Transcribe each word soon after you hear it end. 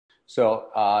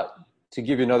So to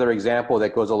give you another example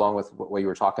that goes along with what you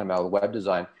were talking about with web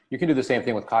design, you can do the same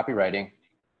thing with copywriting.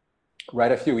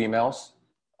 Write a few emails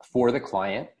for the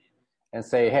client and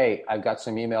say, hey, I've got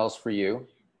some emails for you.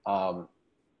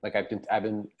 Like I've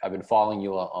been following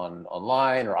you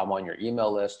online, or I'm on your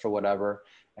email list or whatever.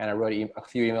 And I wrote a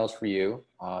few emails for you.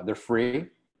 They're free,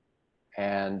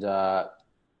 and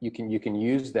you can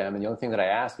use them. And the only thing that I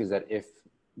ask is that if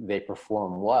they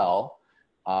perform well,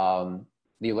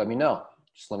 you let me know.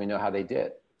 Just let me know how they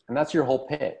did. And that's your whole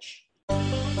pitch.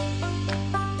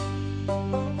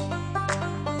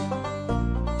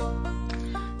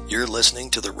 You're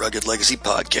listening to the Rugged Legacy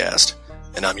Podcast,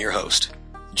 and I'm your host,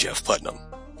 Jeff Putnam.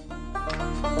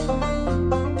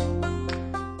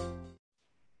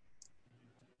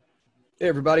 Hey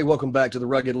everybody, welcome back to the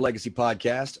Rugged Legacy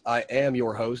Podcast. I am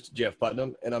your host, Jeff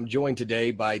Putnam, and I'm joined today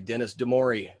by Dennis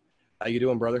Demori. How you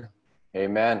doing, brother? Hey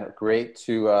man, great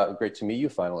to meet you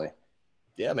finally.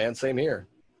 Yeah, man, same here.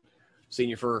 Seen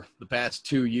you for the past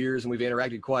 2 years, and we've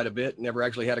interacted quite a bit. Never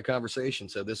actually had a conversation,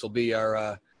 so this will be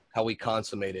our how we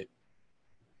consummate it.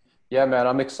 Yeah, man,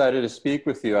 I'm excited to speak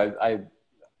with you.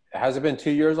 Has it been 2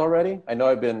 years already? I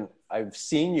know I've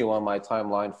seen you on my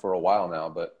timeline for a while now,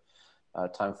 but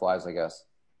time flies, I guess.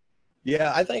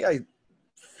 Yeah, I think I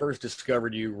first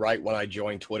discovered you right when I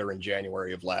joined Twitter in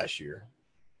January of last year.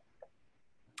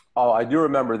 Oh, I do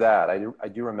remember that. I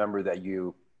do remember that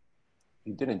you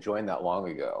didn't join that long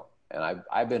ago, and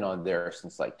I've been on there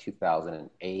since like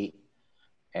 2008,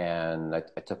 and I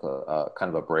took a kind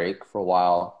of a break for a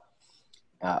while.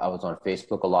 I was on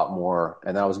Facebook a lot more,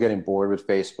 and then I was getting bored with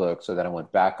Facebook, so then I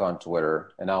went back on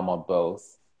Twitter, and now I'm on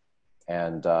both.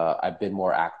 And I've been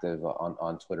more active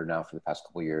on Twitter now for the past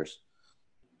couple of years.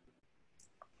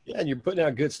 Yeah, and you're putting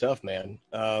out good stuff, man.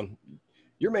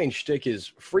 Your main shtick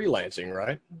is freelancing,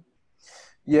 right?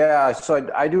 Yeah, so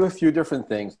I do a few different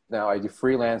things now. I do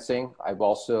freelancing. I'm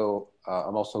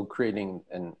also creating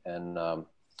and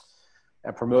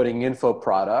promoting info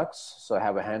products. So I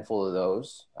have a handful of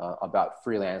those about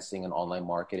freelancing and online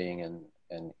marketing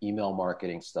and email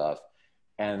marketing stuff.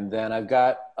 And then I've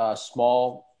got a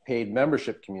small paid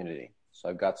membership community. So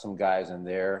I've got some guys in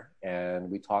there, and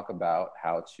we talk about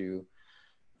how to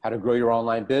grow your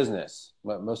online business.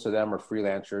 Most of them are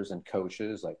freelancers and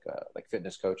coaches, like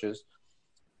fitness coaches.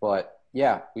 But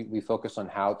yeah, we focus on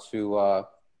how to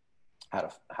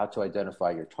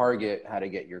identify your target, how to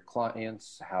get your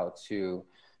clients, how to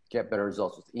get better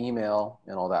results with email,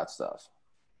 and all that stuff.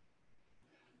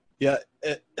 Yeah,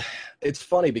 it's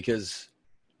funny because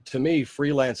to me,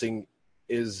 freelancing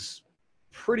is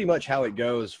pretty much how it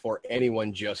goes for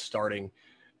anyone just starting,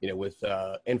 with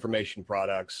information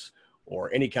products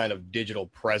or any kind of digital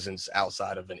presence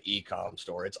outside of an e-com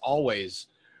store. It's always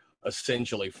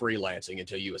essentially freelancing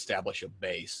until you establish a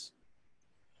base.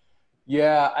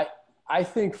 Yeah, I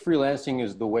think freelancing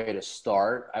is the way to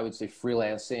start. I would say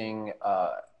freelancing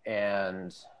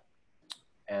and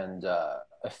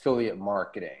affiliate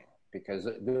marketing, because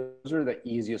those are the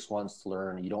easiest ones to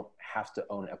learn. You don't have to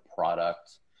own a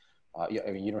product. You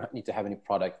don't need to have any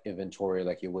product inventory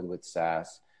like you would with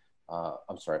SaaS.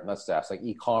 I'm sorry, not SaaS, like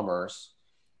e-commerce.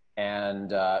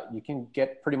 And you can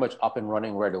get pretty much up and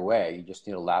running right away. You just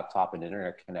need a laptop and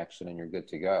internet connection, and you're good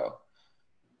to go.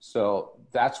 So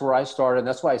that's where I started.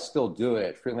 That's why I still do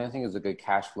it. Freelancing is a good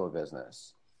cash flow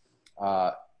business.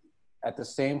 At the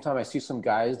same time, I see some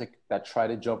guys that try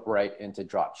to jump right into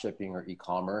drop shipping or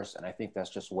e-commerce, and I think that's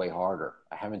just way harder.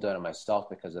 I haven't done it myself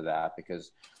because of that,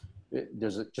 because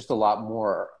there's just a lot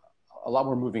more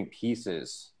moving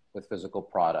pieces with physical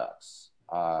products.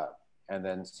 And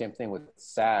then same thing with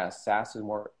SaaS. SaaS is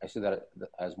more, I see that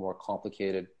as more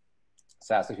complicated.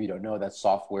 SaaS, if you don't know, that's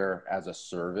software as a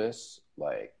service,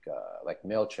 like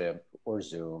MailChimp or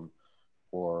Zoom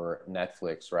or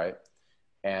Netflix, right?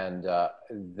 And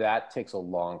that takes a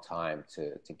long time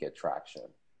to get traction.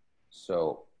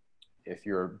 So if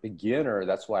you're a beginner,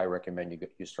 that's why I recommend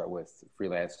you start with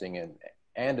freelancing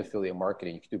and affiliate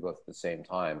marketing. You can do both at the same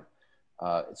time.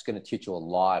 It's going to teach you a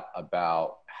lot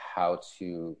about how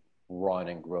to run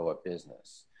and grow a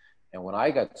business. And when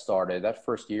I got started, that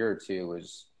first year or two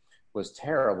was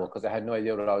terrible, because I had no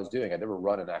idea what I was doing. I'd never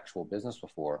run an actual business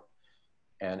before,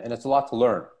 and it's a lot to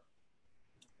learn.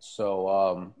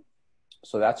 So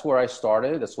that's where I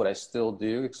started. That's what I still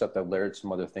do, except I've layered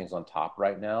some other things on top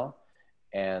right now.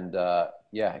 And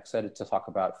yeah, excited to talk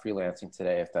about freelancing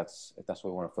today, if that's what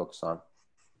we want to focus on.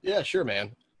 Yeah, sure,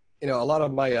 man. A lot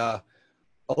of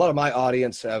my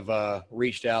audience have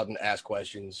reached out and asked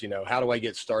questions. How do I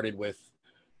get started with,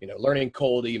 learning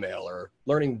cold email or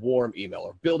learning warm email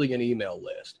or building an email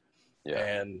list? Yeah.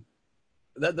 And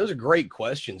those are great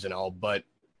questions and all, but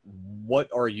what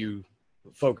are you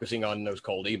focusing on in those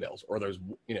cold emails or those,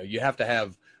 you have to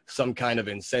have some kind of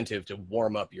incentive to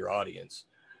warm up your audience.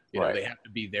 Right. They have to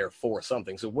be there for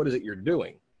something. So what is it you're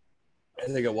doing?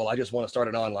 And they go, well, I just want to start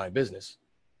an online business.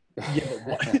 Yeah, but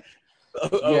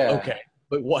what? Yeah. Okay,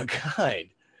 but what kind?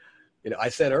 I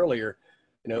said earlier,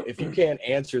 if you can't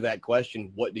answer that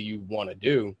question, what do you want to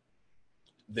do?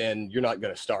 Then you're not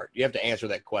going to start. You have to answer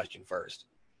that question first.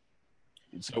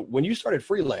 So when you started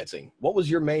freelancing, what was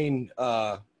your main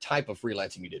type of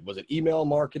freelancing you did? Was it email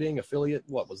marketing, affiliate?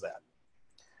 What was that?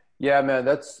 Yeah, man,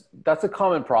 that's a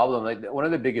common problem. Like one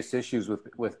of the biggest issues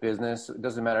with business, it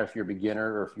doesn't matter if you're a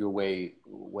beginner or if you're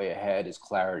way ahead, is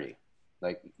clarity.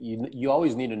 Like you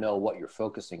always need to know what you're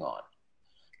focusing on,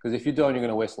 because if you don't, you're going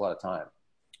to waste a lot of time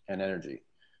and energy.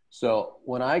 So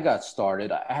when I got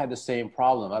started, I had the same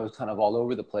problem. I was kind of all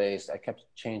over the place. I kept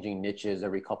changing niches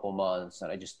every couple of months,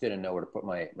 and I just didn't know where to put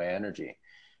my energy.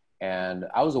 And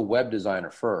I was a web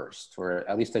designer first, or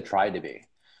at least I tried to be.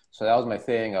 So that was my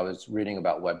thing. I was reading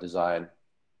about web design,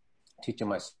 teaching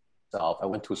myself. I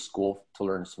went to a school to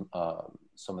learn some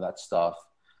of that stuff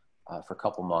for a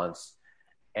couple months.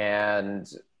 And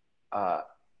I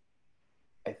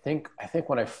think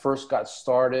when I first got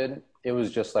started, it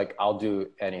was just like, I'll do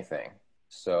anything.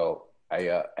 So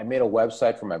I made a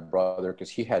website for my brother because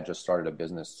he had just started a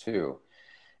business too.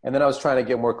 And then I was trying to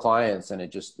get more clients, and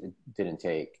it didn't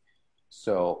take.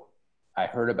 So I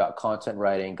heard about content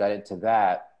writing, got into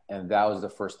that, and that was the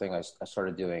first thing I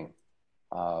started doing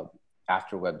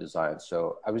after web design.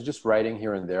 So I was just writing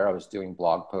here and there. I was doing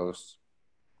blog posts.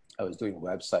 I was doing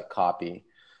website copy.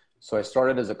 So I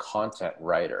started as a content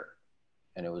writer,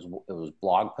 and it was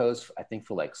blog posts, I think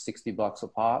for like $60 a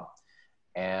pop,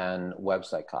 and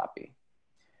website copy.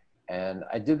 And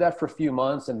I did that for a few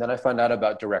months, and then I found out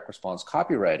about direct response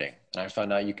copywriting, and I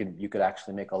found out you could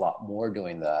actually make a lot more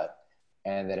doing that,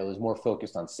 and that it was more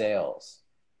focused on sales.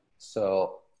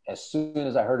 So as soon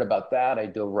as I heard about that, I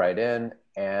dove right in,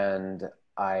 and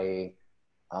I'm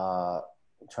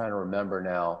trying to remember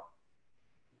now.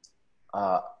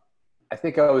 I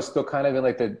think I was still kind of in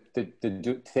like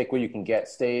the take what you can get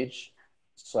stage.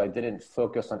 So I didn't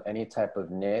focus on any type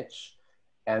of niche.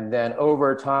 And then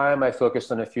over time, I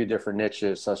focused on a few different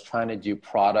niches. So I was trying to do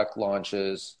product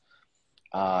launches,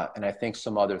 and I think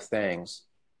some other things.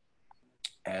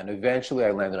 And eventually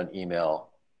I landed on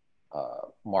email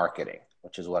marketing,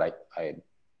 which is what I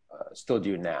still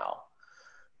do now.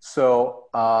 So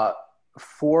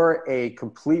for a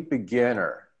complete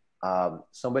beginner,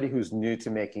 somebody who's new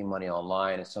to making money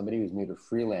online and somebody who's new to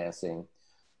freelancing,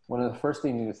 one of the first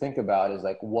things you need to think about is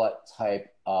like what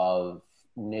type of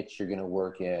niche you're going to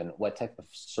work in, what type of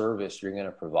service you're going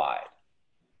to provide,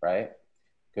 right?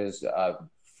 Because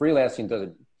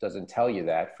freelancing doesn't tell you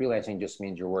that. Freelancing just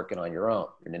means you're working on your own.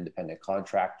 You're an independent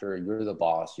contractor. You're the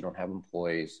boss. You don't have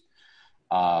employees.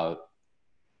 Freelancing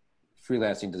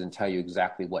doesn't tell you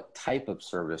exactly what type of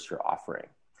service you're offering.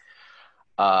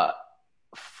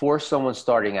 For someone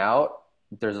starting out,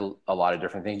 there's a lot of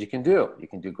different things you can do. You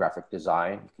can do graphic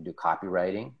design. You can do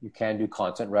copywriting. You can do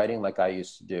content writing like I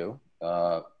used to do.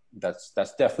 That's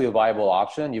definitely a viable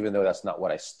option, even though that's not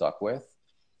what I stuck with.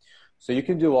 So you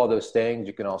can do all those things.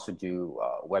 You can also do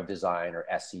web design or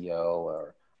SEO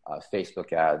or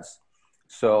Facebook ads.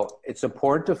 So it's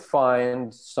important to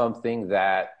find something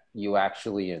that you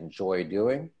actually enjoy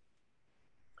doing.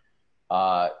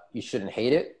 You shouldn't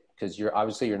hate it, because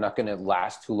you're not going to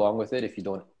last too long with it if you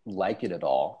don't like it at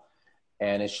all.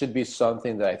 And it should be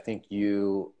something that I think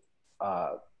you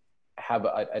have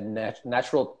a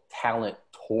natural talent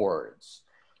towards.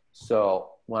 So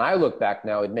when I look back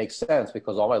now, it makes sense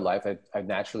because all my life I've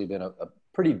naturally been a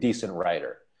pretty decent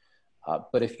writer.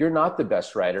 But if you're not the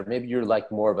best writer, maybe you're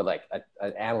like more of an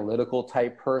analytical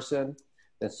type person,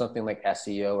 then something like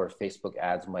SEO or Facebook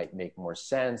ads might make more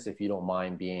sense if you don't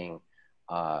mind being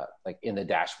like in the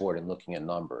dashboard and looking at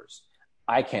numbers.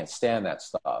 I can't stand that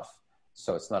stuff,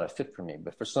 so it's not a fit for me.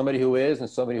 But for somebody who is, and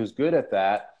somebody who's good at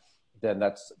that, then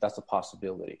that's a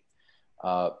possibility.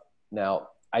 Now,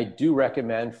 I do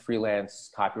recommend freelance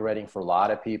copywriting for a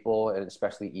lot of people, and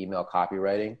especially email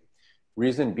copywriting.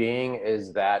 Reason being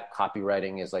is that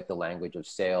copywriting is like the language of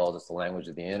sales. It's the language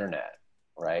of the internet,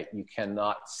 right? You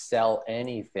cannot sell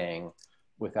anything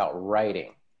without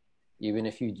writing. Even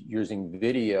if you're using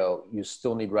video, you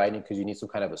still need writing because you need some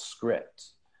kind of a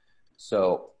script.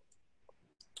 So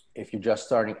if you're just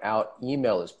starting out,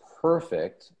 email is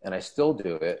perfect, and I still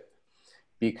do it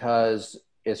because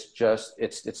it's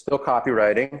still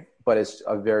copywriting, but it's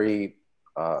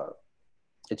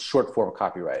it's short form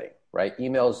copywriting, right?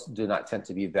 Emails do not tend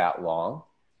to be that long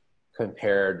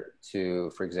compared to,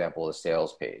 for example, a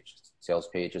sales page. Sales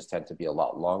pages tend to be a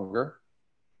lot longer.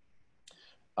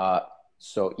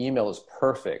 So email is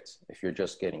perfect if you're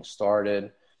just getting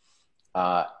started.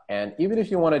 And even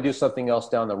if you want to do something else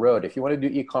down the road, if you want to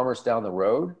do e-commerce down the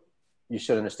road, you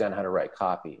should understand how to write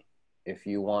copy. If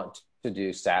you want to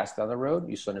do SaaS down the road,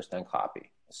 you should understand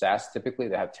copy. SaaS, typically,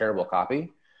 they have terrible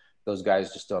copy. Those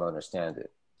guys just don't understand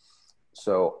it.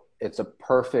 So it's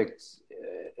perfect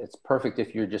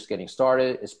if you're just getting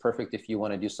started. It's perfect if you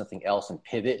want to do something else and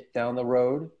pivot down the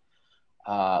road.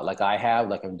 Like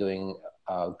I'm doing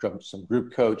some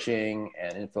group coaching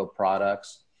and info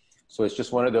products. So it's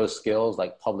just one of those skills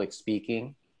like public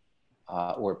speaking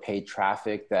or paid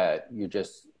traffic that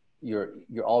you're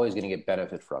always going to get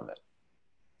benefit from it.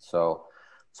 So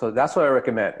that's what I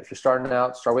recommend. If you're starting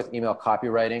out, start with email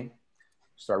copywriting.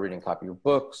 Start reading copy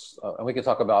books, and we can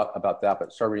talk about that.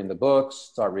 But start reading the books.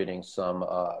 Start reading some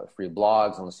free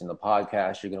blogs and listening to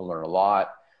podcasts. You're going to learn a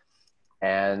lot.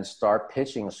 And start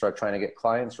pitching and start trying to get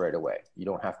clients right away. You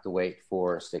don't have to wait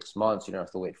for 6 months. You don't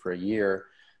have to wait for a year.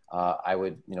 I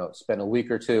would, spend a week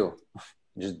or two,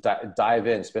 just dive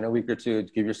in, spend a week or two,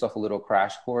 give yourself a little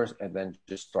crash course, and then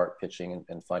just start pitching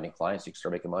and finding clients. You can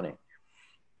start making money.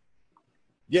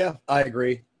 Yeah, I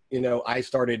agree. I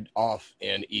started off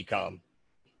in e-com.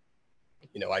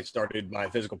 I started my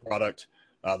physical product,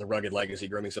 the Rugged Legacy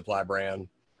Grooming Supply brand.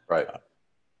 Right.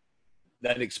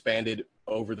 That expanded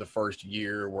over the first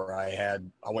year where I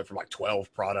went from like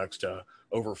 12 products to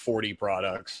over 40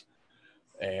 products.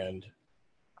 And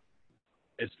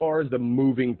as far as the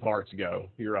moving parts go,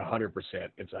 you're 100%.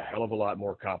 It's a hell of a lot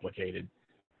more complicated.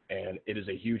 And it is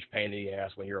a huge pain in the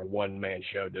ass when you're a one-man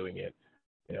show doing it.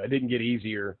 It didn't get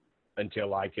easier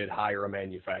until I could hire a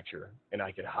manufacturer and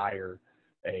I could hire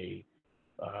a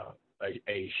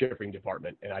shipping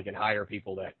department and I can hire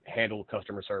people that handle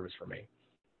customer service for me.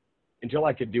 Until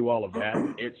I could do all of that,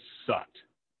 it sucked.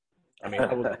 I mean,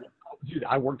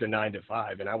 I worked a 9 to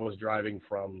 5 and I was driving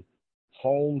from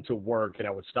home to work and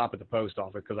I would stop at the post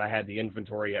office because I had the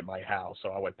inventory at my house. So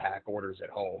I would pack orders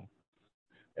at home.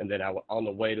 And then on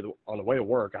the way to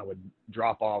work, I would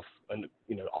drop off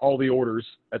all the orders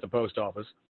at the post office,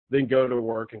 then go to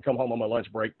work and come home on my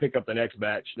lunch break, pick up the next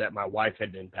batch that my wife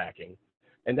had been packing.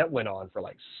 And that went on for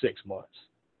like 6 months.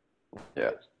 Yeah.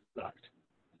 It sucked.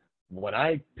 When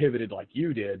I pivoted like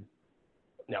you did,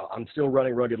 now I'm still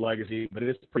running Rugged Legacy, but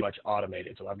it's pretty much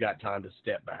automated. So I've got time to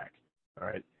step back. All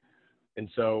right. And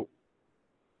so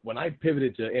when I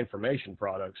pivoted to information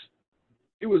products,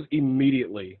 it was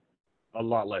immediately a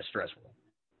lot less stressful.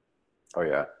 Oh,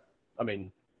 yeah. I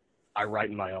mean, I write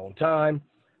in my own time.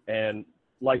 And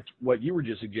like what you were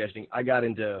just suggesting, I got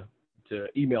into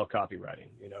email copywriting,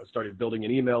 started building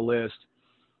an email list.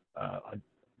 I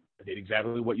did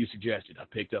exactly what you suggested. I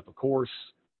picked up a course,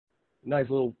 nice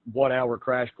little 1-hour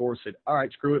crash course, said, all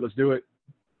right, screw it, let's do it.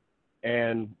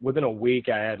 And within a week,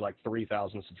 I had like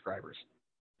 3,000 subscribers.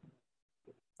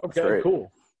 Okay,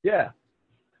 cool. Yeah.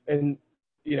 And,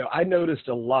 I noticed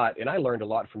a lot, and I learned a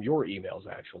lot from your emails,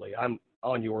 actually. I'm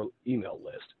on your email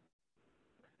list.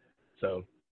 So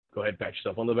go ahead, pat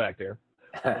yourself on the back there.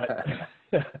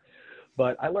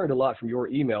 But I learned a lot from your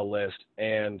email list,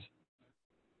 and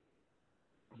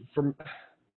from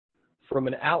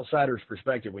an outsider's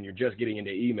perspective, when you're just getting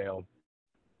into email,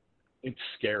 it's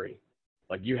scary.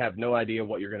 Like you have no idea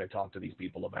what you're going to talk to these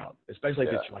people about, especially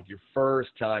if it's like your first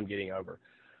time getting over.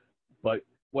 But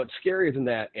what's scarier than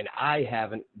that, and I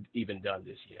haven't even done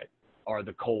this yet, are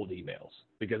the cold emails,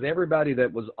 because everybody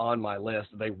that was on my list,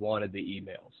 they wanted the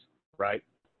emails, right?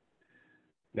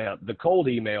 Now, the cold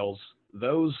emails,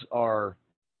 those are,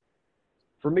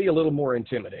 for me, a little more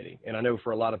intimidating. And I know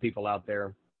for a lot of people out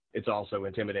there, it's also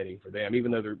intimidating for them,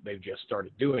 even though they've just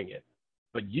started doing it.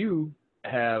 But you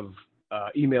have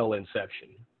Email Inception,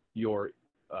 your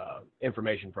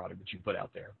information product that you put out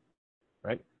there,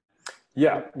 right?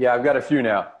 Yeah, I've got a few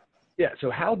now. Yeah,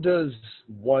 so how does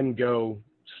one go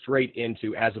straight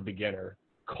into, as a beginner,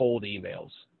 cold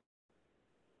emails?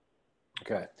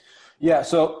 Okay. Yeah,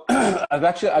 so I've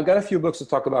got a few books to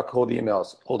talk about cold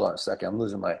emails. Hold on a second, I'm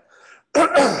losing my,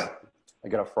 I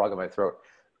got a frog in my throat.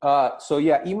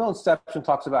 Email Inception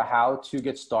talks about how to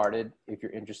get started if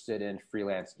you're interested in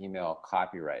freelance email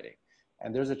copywriting.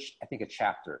 And there's I think a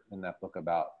chapter in that book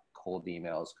about cold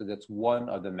emails, because it's one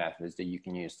of the methods that you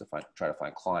can use to try to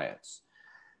find clients.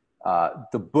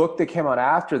 The book that came out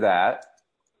after that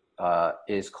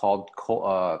is called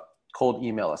Cold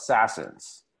Email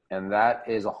Assassins. And that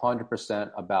is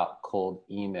 100% about cold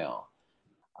email,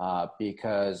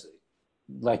 because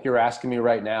like you're asking me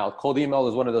right now, cold email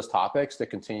is one of those topics that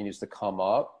continues to come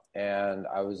up. And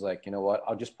I was like, you know what?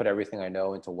 I'll just put everything I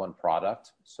know into one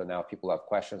product. So now people have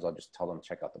questions, I'll just tell them to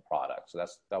check out the product. So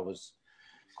that was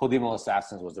Cold Email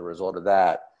Assassins was the result of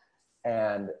that.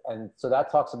 And so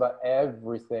that talks about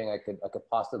everything I could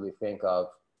possibly think of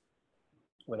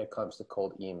when it comes to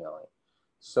cold emailing.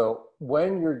 So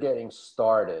when you're getting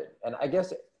started, and I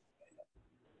guess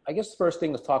the first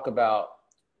thing to talk about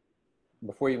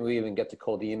before we even get to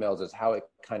cold emails is how it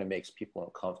kind of makes people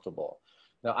uncomfortable.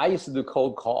 Now, I used to do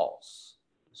cold calls.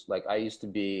 Like I used to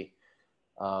be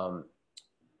in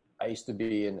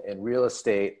real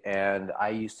estate, and I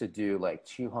used to do like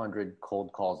 200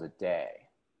 cold calls a day.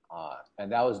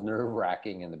 And that was nerve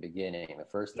wracking in the beginning. The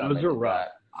first time I Those are did rough.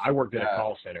 that, I worked in a yeah,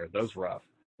 call center. Those rough.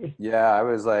 yeah, I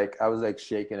was like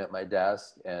shaking at my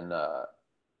desk, and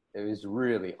it was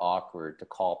really awkward to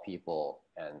call people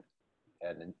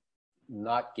and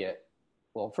not get.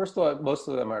 Well, first of all, most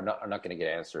of them are not going to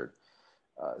get answered.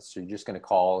 So you're just going to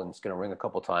call, and it's going to ring a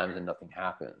couple times, and nothing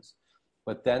happens.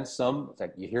 But then it's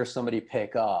like you hear somebody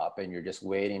pick up, and you're just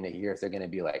waiting to hear if they're going to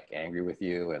be like angry with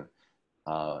you,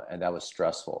 and that was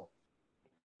stressful.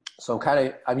 So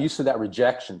I'm used to that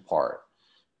rejection part,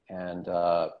 and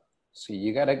so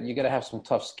you gotta have some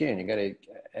tough skin.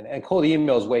 And cold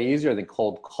email is way easier than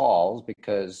cold calls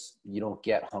because you don't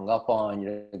get hung up on,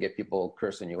 you don't get people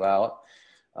cursing you out.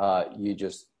 You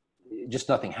just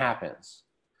nothing happens.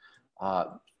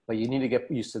 But you need to get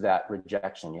used to that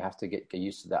rejection. You have to get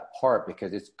used to that part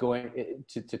because it's going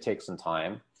to take some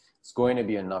time. It's going to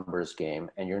be a numbers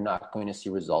game, and you're not going to see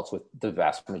results with the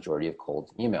vast majority of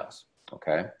cold emails.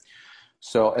 Okay.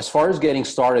 So as far as getting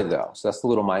started, though, so that's the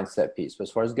little mindset piece. But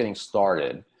as far as getting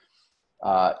started,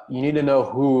 you need to know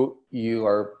who you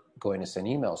are going to send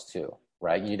emails to,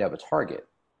 right? You need to have a target.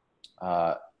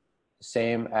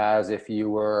 Same as if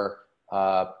you were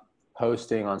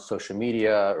posting on social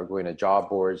media or going to job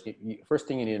boards. First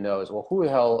thing you need to know is, well, who the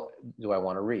hell do I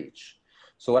want to reach?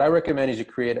 So what I recommend is you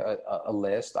create a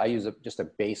list. I use just a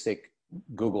basic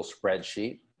Google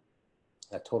spreadsheet.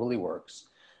 That totally works.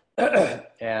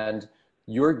 And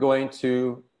you're going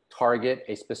to target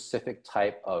a specific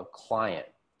type of client.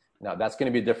 Now, that's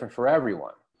going to be different for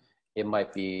everyone. It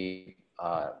might be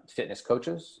fitness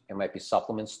coaches. It might be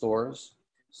supplement stores.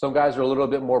 Some guys are a little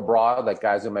bit more broad, like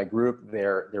guys in my group.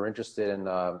 They're interested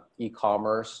in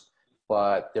e-commerce,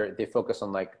 but they focus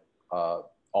on like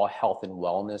all health and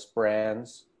wellness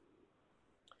brands.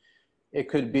 It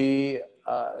could be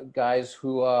guys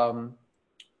who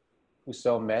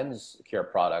sell men's care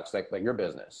products, like your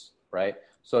business, right?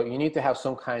 So you need to have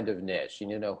some kind of niche. You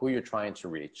need to know who you're trying to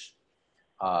reach.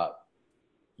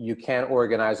 You can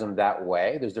organize them that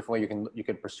way. There's different ways you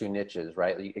can pursue niches,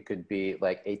 right? It could be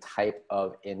like a type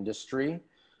of industry,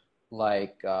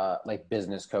 like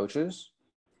business coaches.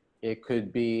 It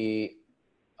could be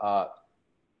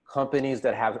companies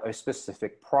that have a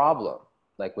specific problem.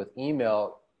 Like with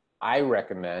email, I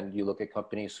recommend you look at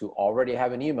companies who already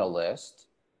have an email list,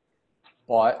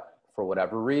 but for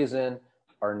whatever reason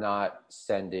are not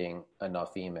sending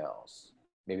enough emails.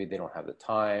 Maybe they don't have the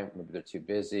time. Maybe they're too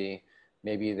busy.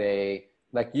 Maybe they,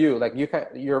 you're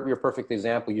a perfect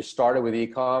example. You started with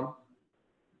e-com,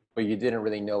 but you didn't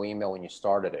really know email when you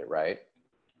started it, right?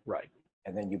 Right.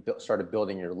 And then you started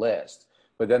building your list.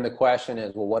 But then the question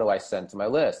is, well, what do I send to my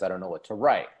list? I don't know what to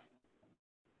write.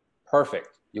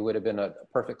 Perfect. You would have been a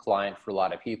perfect client for a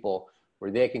lot of people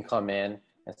where they can come in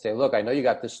and say, look, I know you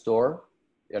got this store.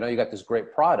 I know you got this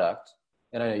great product,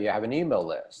 and I know you have an email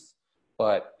list,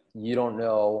 but you don't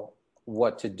know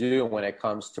what to do when it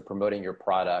comes to promoting your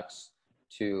products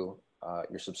to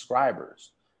your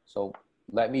subscribers. So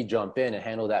let me jump in and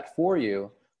handle that for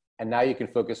you. And now you can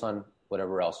focus on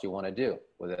whatever else you want to do,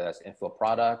 whether that's info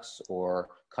products or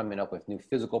coming up with new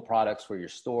physical products for your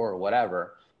store or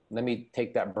whatever. Let me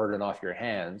take that burden off your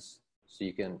hands so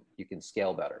you can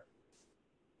scale better.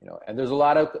 And there's a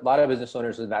lot of business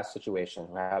owners in that situation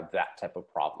who have that type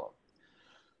of problem.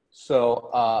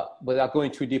 So without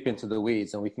going too deep into the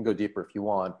weeds, and we can go deeper if you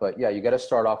want, but yeah, you got to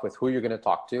start off with who you're going to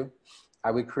talk to.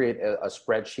 I would create a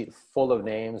spreadsheet full of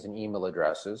names and email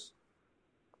addresses.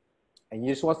 And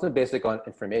you just want some basic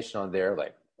information on there,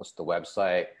 like what's the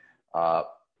website,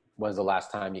 when's the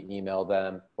last time you emailed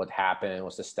them, what happened,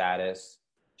 what's the status,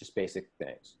 just basic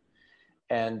things.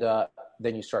 And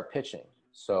then you start pitching.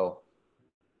 So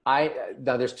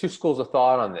now there's two schools of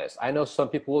thought on this. I know some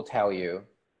people will tell you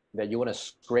that you want to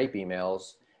scrape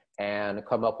emails and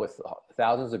come up with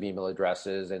thousands of email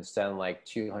addresses and send like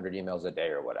 200 emails a day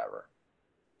or whatever.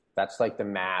 That's like the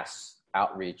mass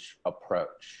outreach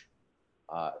approach.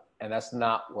 And that's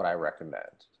not what I recommend.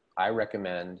 I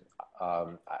recommend,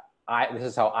 this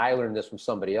is how I learned this from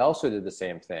somebody else who did the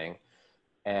same thing.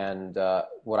 And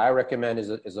what I recommend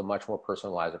is a much more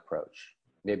personalized approach.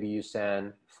 Maybe you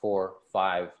send 4,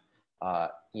 5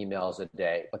 emails a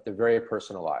day, but they're very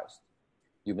personalized.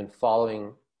 You've been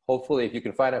following, hopefully, if you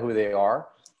can find out who they are,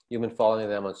 you've been following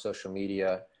them on social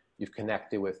media, you've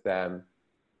connected with them.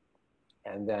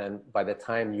 And then by the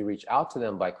time you reach out to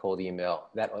them by cold email,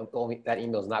 that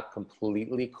email is not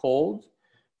completely cold,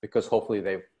 because hopefully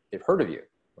they've heard of you,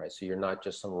 right? So you're not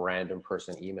just some random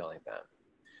person emailing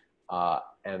them.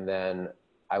 And then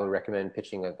I would recommend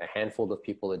pitching a handful of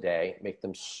people a day, make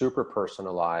them super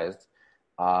personalized.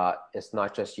 It's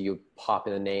not just you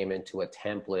popping a name into a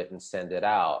template and send it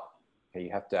out. Okay,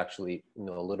 you have to actually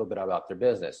know a little bit about their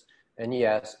business. And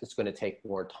yes, it's going to take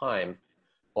more time,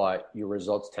 but your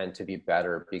results tend to be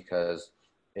better because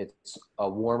it's a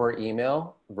warmer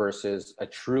email versus a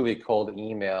truly cold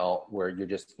email where you're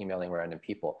just emailing random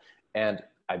people. And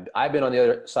I've been on the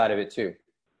other side of it too.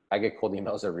 I get cold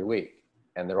emails every week,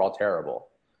 and they're all terrible.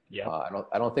 Yeah.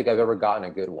 I don't think I've ever gotten a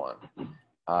good one.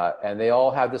 And they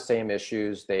all have the same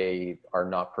issues. They are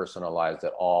not personalized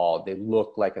at all. They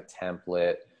look like a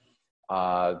template.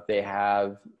 They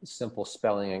have simple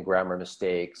spelling and grammar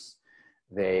mistakes.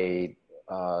 They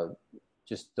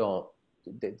just don't,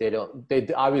 they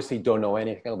obviously don't know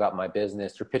anything about my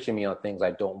business. They're pitching me on things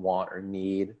I don't want or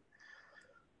need.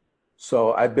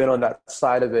 So I've been on that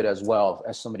side of it as well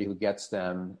as somebody who gets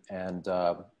them. And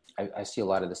I see a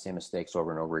lot of the same mistakes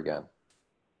over and over again.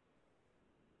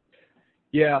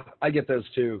 Yeah, I get those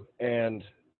too. And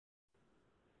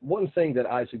one thing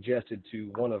that I suggested to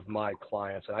one of my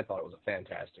clients, and I thought it was a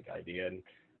fantastic idea, and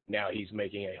now he's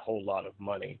making a whole lot of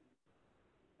money.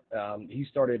 He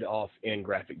started off in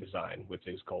graphic design with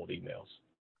his cold emails,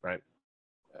 right?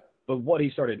 Yeah. But what he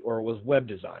started, or was web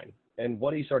design, and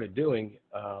what he started doing,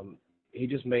 he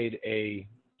just made a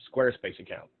Squarespace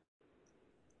account.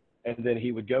 And then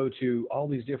he would go to all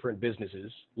these different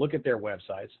businesses, look at their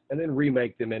websites, and then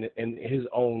remake them in his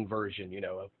own version, you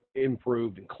know,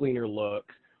 improved and cleaner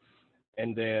look.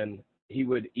 And then he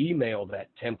would email that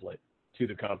template to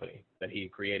the company that he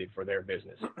created for their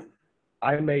business.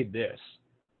 I made this.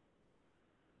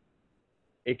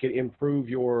 It could improve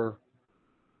your,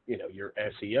 you know, your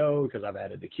SEO because I've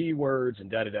added the keywords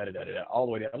and all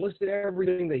the way down. I listed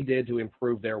everything that he did to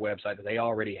improve their website that they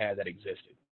already had that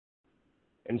existed,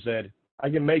 and said, I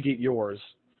can make it yours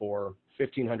for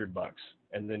 $1,500,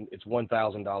 and then it's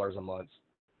 $1,000 a month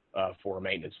for a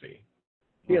maintenance fee.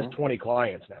 He has 20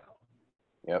 clients now.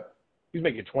 Yep. He's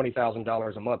making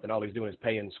 $20,000 a month, and all he's doing is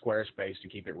paying Squarespace to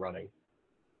keep it running.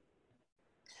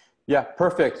 Yeah,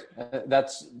 perfect.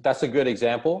 That's a good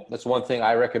example. That's one thing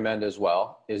I recommend as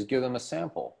well, is give them a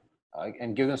sample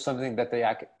and give them something that they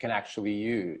can actually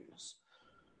use.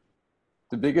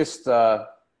 The biggest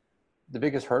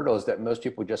hurdle is that most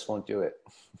people just won't do it.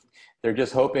 They're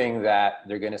just hoping that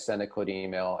they're going to send a cold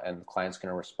email and the client's going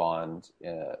to respond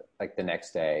like the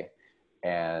next day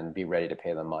and be ready to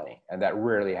pay them money. And that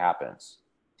rarely happens.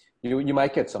 You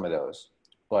might get some of those,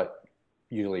 but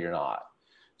usually you're not.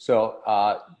 So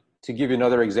to give you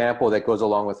another example that goes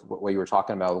along with what you were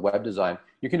talking about with web design,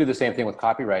 you can do the same thing with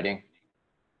copywriting.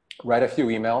 Write a few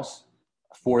emails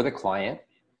for the client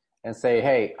and say,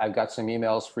 hey, I've got some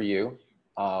emails for you.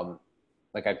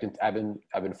 Like I've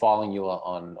been following you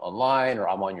online, or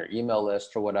I'm on your email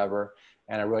list or whatever.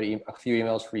 And I wrote a few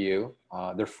emails for you.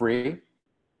 They're free,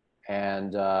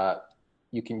 and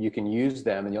you can use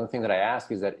them. And the only thing that I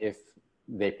ask is that if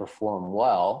they perform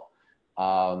well,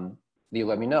 you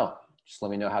let me know. Just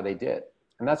let me know how they did.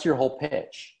 And that's your whole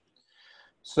pitch.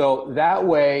 So that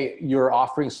way you're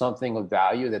offering something of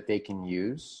value that they can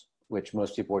use, which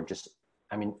most people are just,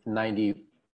 99%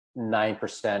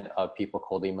 of people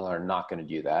cold email are not going to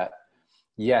do that.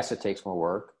 Yes, it takes more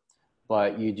work,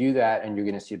 but you do that and you're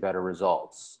going to see better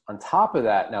results. On top of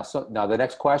that, now the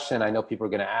next question I know people are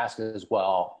going to ask is,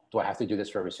 well, do I have to do this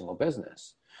for every single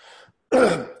business?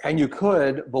 And you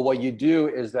could, but what you do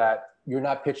is that you're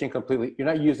not pitching completely, you're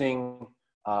not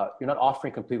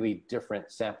offering completely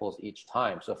different samples each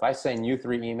time. So if I send you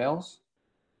 3 emails,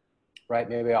 right,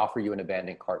 maybe I offer you an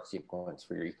abandoned cart sequence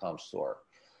for your e-com store.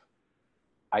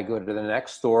 I go to the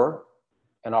next store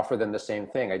and offer them the same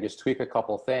thing. I just tweak a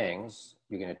couple things.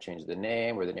 You're going to change the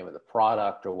name or the name of the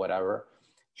product or whatever,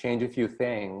 change a few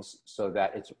things so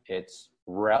that it's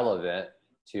relevant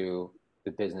to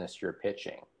the business you're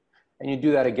pitching. And you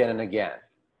do that again and again.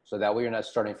 So that way you're not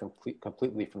starting from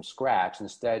completely from scratch.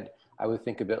 Instead, I would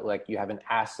think of it like you have an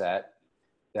asset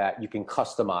that you can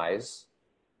customize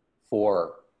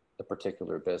for the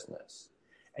particular business.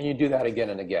 And you do that again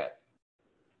and again.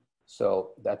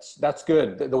 So that's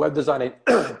good. The web design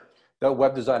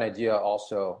idea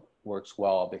also works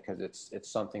well because it's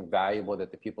something valuable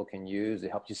that the people can use.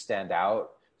 It helps you stand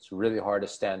out. It's really hard to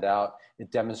stand out.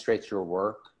 It demonstrates your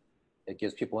work. It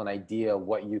gives people an idea of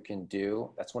what you can do.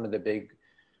 That's one of the big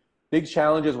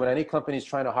challenges when any company is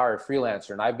trying to hire a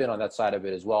freelancer, and I've been on that side of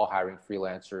it as well, hiring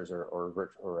freelancers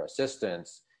or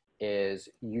assistants, is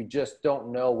you just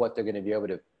don't know what they're going to be able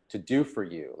to do for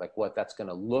you, like what that's going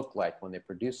to look like when they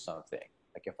produce something.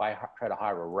 Like if I try to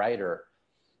hire a writer,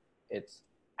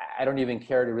 I don't even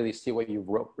care to really see what you've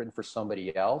written for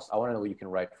somebody else. I want to know what you can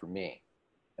write for me.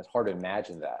 It's hard to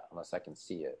imagine that unless I can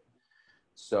see it.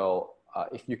 So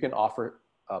if you can offer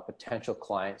potential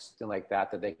clients something like that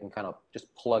they can kind of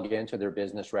just plug into their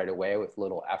business right away with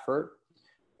little effort,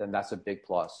 then that's a big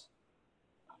plus.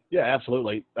 Yeah,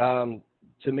 absolutely.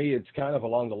 To me, it's kind of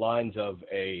along the lines of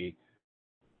it's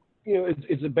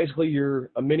basically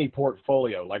a mini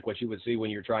portfolio, like what you would see when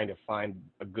you're trying to find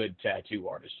a good tattoo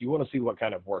artist. You want to see what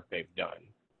kind of work they've done,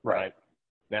 right?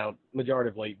 Now,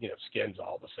 majoritively, skin's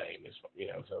all the same,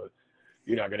 so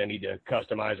you're not going to need to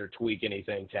customize or tweak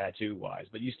anything tattoo-wise,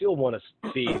 but you still want to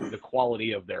see the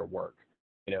quality of their work.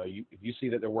 If you see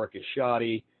that their work is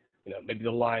shoddy, maybe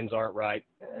the lines aren't right,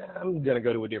 I'm going to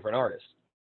go to a different artist.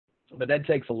 But that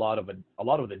takes a lot of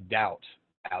the doubt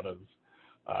out of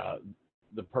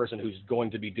the person who's going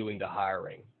to be doing the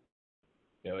hiring.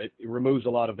 It removes a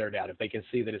lot of their doubt if they can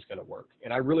see that it's going to work.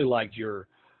 And I really liked your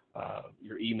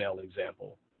email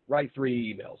example. Write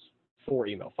 3 emails, 4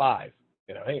 emails, 5.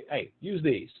 Hey, use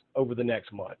these over the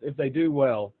next month. If they do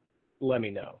well, let me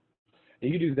know. And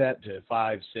you do that to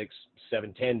 5, 6,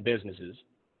 7, 10 businesses,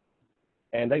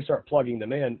 and they start plugging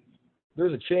them in.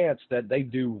 There's a chance that they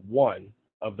do one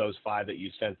of those 5 that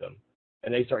you sent them,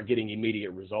 and they start getting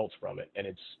immediate results from it, and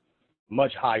it's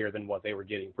much higher than what they were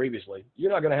getting previously.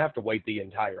 You're not going to have to wait the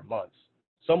entire month.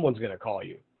 Someone's going to call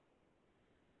you.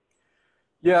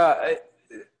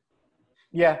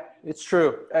 Yeah, it's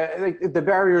true. I think the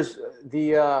barriers,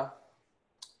 it's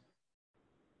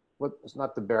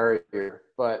not the barrier,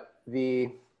 but the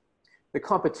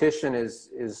competition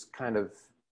is kind of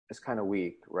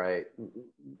weak, right?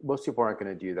 Most people aren't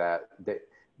going to do that.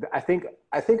 I think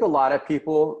a lot of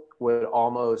people would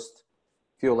almost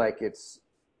feel like it's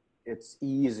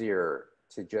easier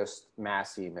to just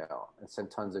mass email and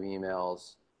send tons of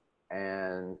emails,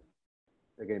 and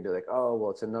they're going to be like, oh, well,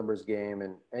 it's a numbers game.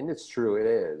 And it's true, it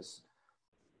is.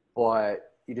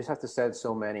 But you just have to send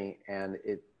so many, and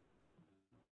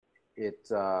it's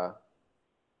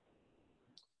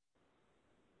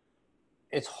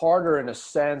harder in a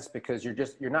sense because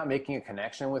you're not making a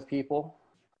connection with people.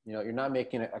 You're not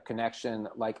making a connection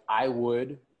like I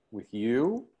would with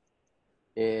you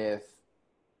if,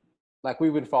 like,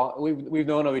 we've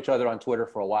known of each other on Twitter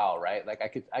for a while, right? Like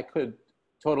I could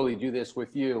totally do this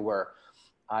with you where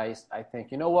I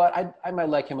think, you know what, I might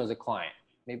like him as a client.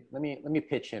 Maybe let me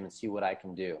pitch him and see what I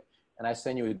can do. And I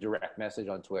send you a direct message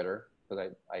on Twitter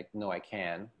because I know I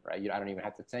can, right? I don't even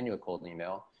have to send you a cold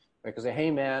email, right? Because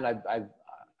hey man, I've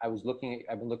been looking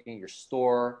at your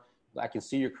store. I can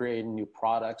see you're creating new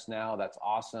products now. That's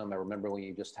awesome. I remember when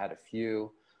you just had a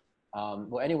few.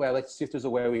 Well, anyway, I'd like to see if there's a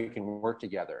way we can work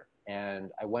together.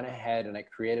 And I went ahead and I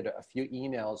created a few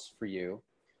emails for you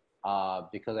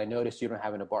because I noticed you don't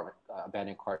have an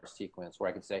abandoned cart sequence where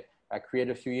I could say, I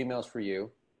created a few emails for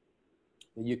you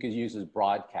that you could use as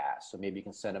broadcasts. So maybe you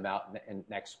can send them out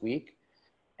next week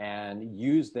and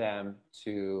use them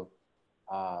to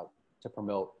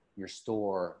promote your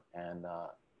store and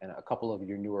a couple of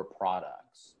your newer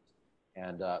products.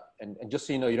 And just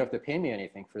so you know, you don't have to pay me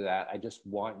anything for that. I just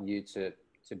want you to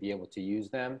be able to use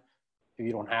them. If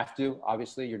you don't have to,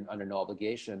 obviously, you're under no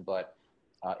obligation. But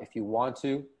if you want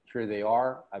to, here they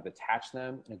are. I've attached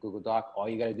them in a Google Doc. All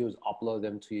you got to do is upload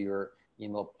them to your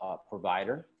email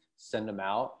provider, send them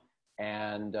out,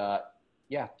 and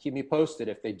keep me posted.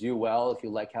 If they do well, if you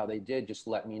like how they did, just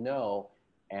let me know,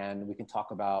 and we can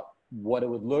talk about what it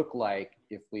would look like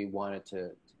if we wanted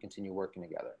to continue working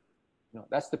together.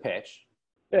 That's the pitch.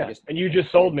 Yeah, and you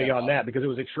just sold me on that because it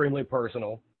was extremely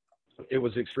personal. It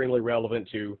was extremely relevant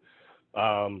to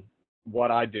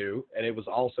what I do, and it was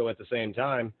also at the same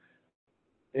time,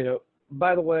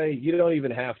 by the way, you don't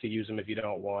even have to use them if you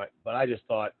don't want, but I just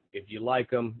thought if you like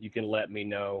them, you can let me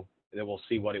know, and then we'll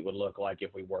see what it would look like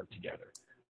if we work together.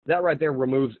 That right there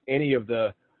removes any of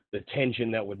the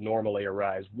tension that would normally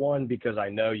arise. 1, because I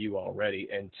know you already,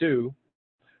 and 2,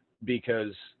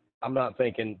 because I'm not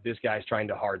thinking this guy's trying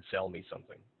to hard sell me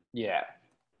something. Yeah.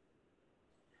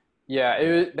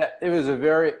 It was a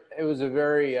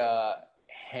very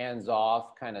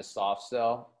hands-off kind of soft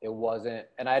sell. It wasn't,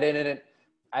 and I didn't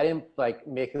like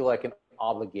make it like an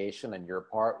obligation on your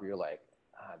part where you're like,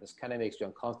 this kind of makes you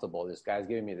uncomfortable. This guy's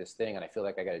giving me this thing and I feel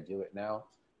like I got to do it now.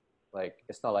 Like,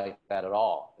 it's not like that at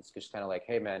all. It's just kind of like,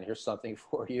 hey man, here's something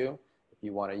for you. If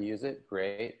you want to use it,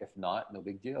 great. If not, no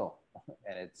big deal.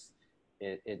 And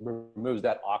it removes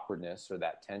that awkwardness or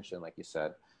that tension, like you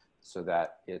said, so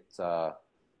that it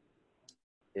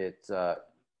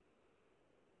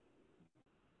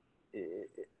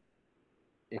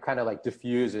kind of like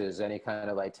diffuses any kind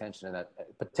of like tension in that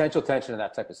potential tension in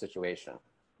that type of situation.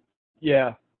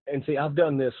 Yeah. And see, I've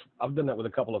done that with a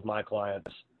couple of my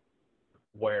clients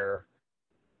where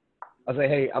I say,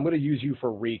 hey, I'm going to use you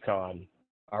for recon.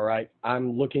 All right.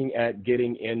 I'm looking at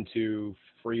getting into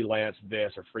freelance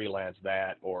this or freelance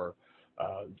that, or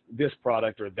this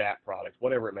product or that product,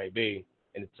 whatever it may be.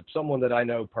 And it's someone that I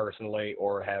know personally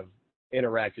or have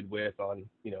interacted with on,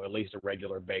 at least a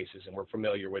regular basis, and we're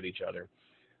familiar with each other.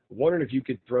 Wondering if you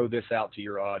could throw this out to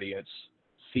your audience,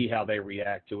 see how they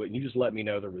react to it, and you just let me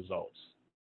know the results.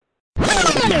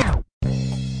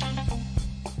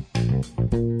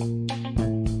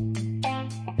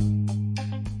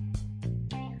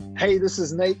 Hey, this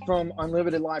is Nate from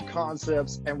Unlimited Life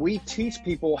Concepts, and we teach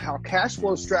people how cash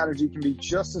flow strategy can be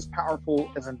just as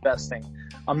powerful as investing.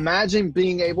 Imagine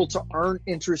being able to earn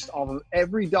interest off of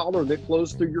every dollar that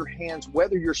flows through your hands,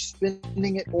 whether you're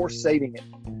spending it or saving it.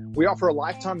 We offer a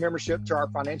lifetime membership to our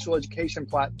financial education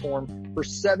platform for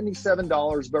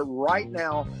 $77, but right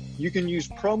now you can use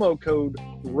promo code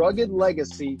Rugged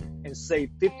Legacy and save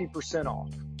 50%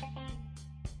 off.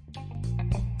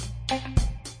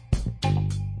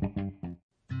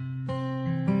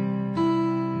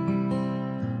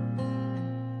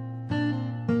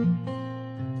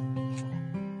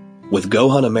 With Go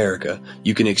Hunt America,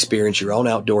 you can experience your own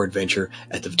outdoor adventure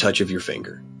at the touch of your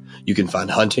finger. You can find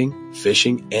hunting,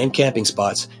 fishing, and camping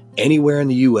spots anywhere in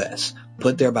the U.S.,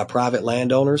 put there by private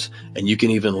landowners, and you can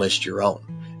even list your own.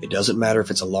 It doesn't matter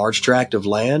if it's a large tract of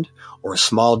land or a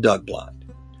small duck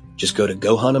blind. Just go to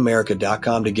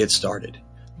GoHuntAmerica.com to get started.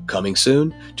 Coming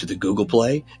soon to the Google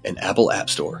Play and Apple App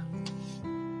Store.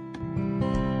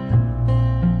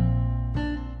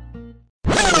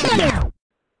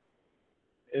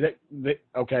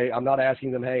 Okay, I'm not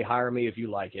asking them, hey, hire me if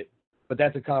you like it, but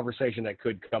that's a conversation that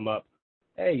could come up.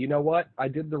 Hey, you know what? I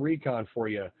did the recon for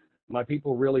you. My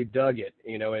people really dug it.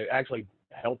 It actually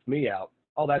helped me out.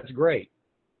 Oh, that's great.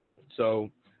 So,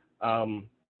 do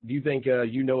you think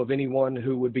you know of anyone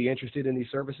who would be interested in these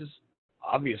services?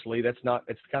 Obviously, it's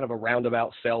kind of a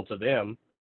roundabout sell to them,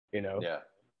 Yeah.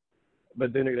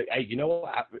 But then they're like, hey,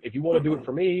 if you want to do it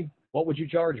for me, what would you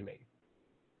charge me?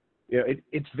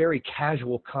 It's very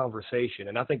casual conversation,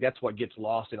 and I think that's what gets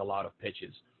lost in a lot of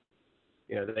pitches.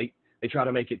 They try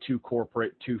to make it too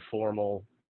corporate, too formal,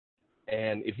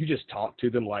 and if you just talk to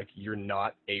them like you're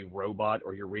not a robot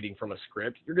or you're reading from a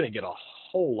script, you're going to get a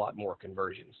whole lot more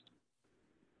conversions.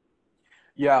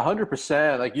 Yeah,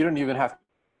 100%. Like, you don't even have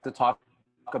to talk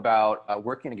about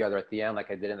working together at the end,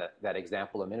 like I did in that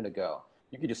example a minute ago.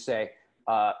 You could just say,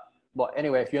 well,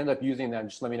 anyway, if you end up using them,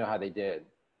 just let me know how they did.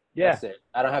 Yeah. That's it.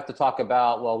 I don't have to talk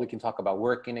about, well, we can talk about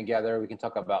working together. We can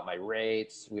talk about my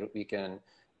rates. We can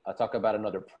talk about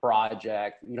another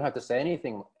project. You don't have to say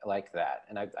anything like that.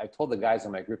 And I've told the guys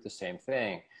in my group the same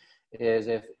thing, is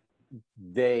if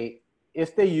they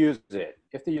use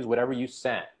whatever you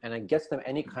sent and it gets them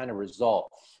any kind of result,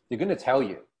 they're going to tell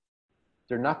you.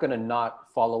 They're not going to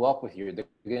not follow up with you. They're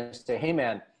going to say, hey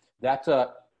man,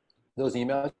 those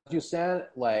emails you sent,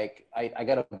 like I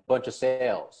got a bunch of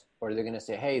sales. Or they're going to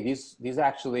say, hey, these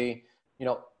actually,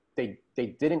 they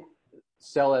didn't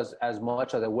sell as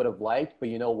much as I would have liked, but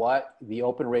you know what? The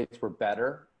open rates were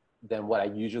better than what I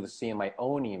usually see in my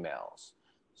own emails.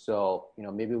 So,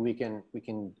 maybe we can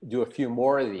do a few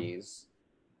more of these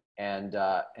and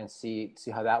see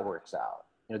how that works out.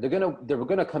 They're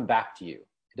gonna come back to you.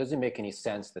 It doesn't make any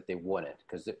sense that they wouldn't,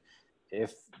 because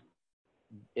if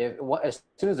as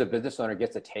soon as a business owner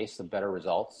gets a taste of better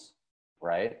results,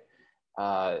 right?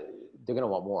 They're going to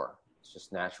want more. It's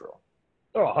just natural.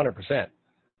 Oh, 100%.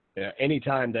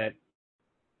 Anytime that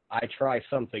I try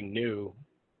something new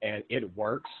and it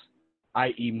works,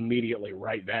 I immediately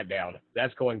write that down.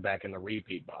 That's going back in the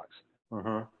repeat box.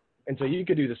 Mm-hmm. And so you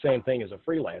could do the same thing as a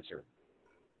freelancer.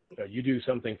 You do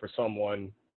something for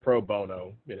someone pro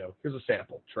bono, here's a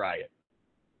sample, try it.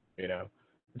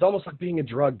 It's almost like being a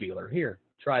drug dealer. Here,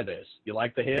 try this. You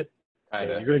like the hit?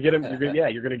 You're gonna get them.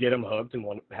 You're gonna get them hooked and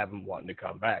have them wanting to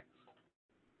come back.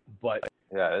 But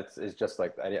yeah, it's just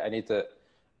like I need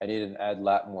an add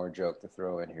more joke to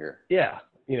throw in here. Yeah,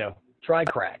 try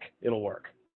crack. It'll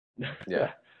work.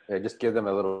 Yeah, just give them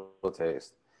a little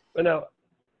taste. But no,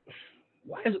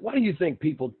 why do you think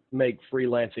people make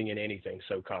freelancing and anything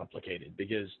so complicated?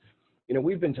 Because,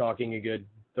 we've been talking a good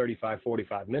 35,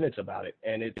 45 minutes about it,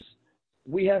 and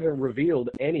we haven't revealed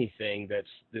anything that's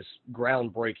this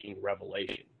groundbreaking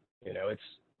revelation. It's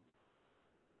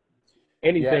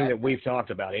anything that we've talked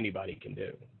about, anybody can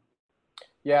do.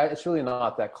 Yeah, it's really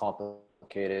not that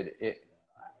complicated.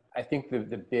 I think the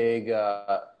big,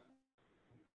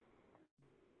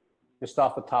 just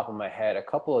off the top of my head, a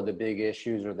couple of the big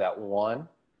issues are that, one,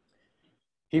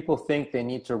 people think they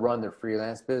need to run their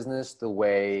freelance business the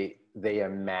way they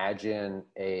imagine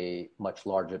a much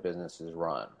larger business is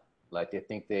run. Like they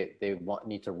think they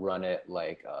need to run it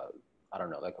like, I don't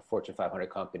know, like a Fortune 500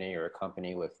 company or a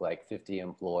company with like 50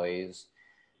 employees.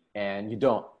 And you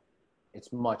don't.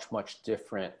 It's much, much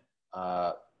different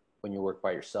when you work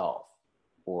by yourself.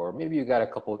 Or maybe you got a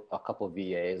couple of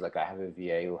VAs, like I have a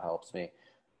VA who helps me,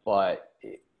 but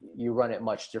you run it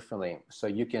much differently. So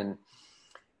your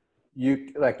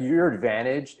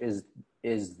advantage is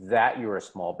that you're a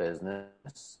small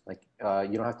business. Like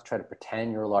you don't have to try to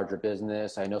pretend you're a larger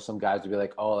business. I know some guys would be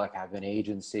like, oh, like I have an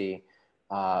agency,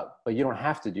 but you don't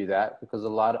have to do that, because a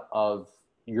lot of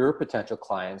your potential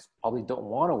clients probably don't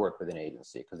want to work with an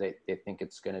agency because they think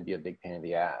it's going to be a big pain in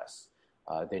the ass.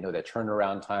 They know that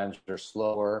turnaround times are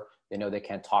slower. They know they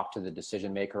can't talk to the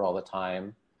decision maker all the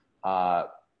time.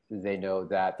 They know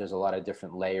that there's a lot of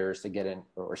different layers to get in,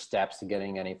 or steps to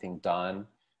getting anything done.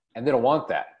 And they don't want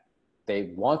that.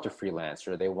 They want a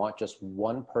freelancer. They want just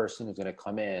one person who's going to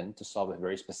come in to solve a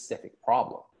very specific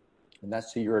problem. And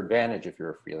that's to your advantage if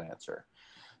you're a freelancer.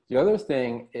 The other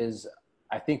thing is,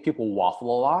 I think people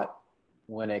waffle a lot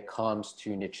when it comes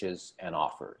to niches and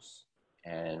offers.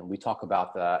 And we talk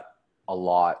about that a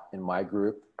lot in my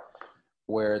group,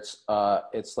 where it's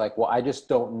like, well, I just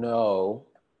don't know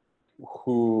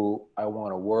who I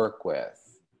want to work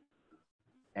with.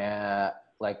 And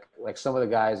like some of the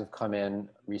guys have come in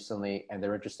recently and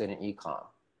they're interested in e-com.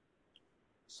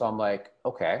 So I'm like,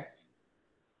 okay,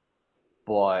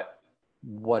 but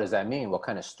what does that mean? What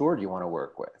kind of store do you want to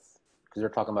work with? Because they're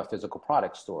talking about physical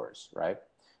product stores, right?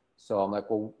 So I'm like,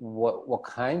 well, what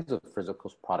kinds of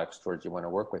physical product stores do you want to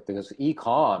work with? Because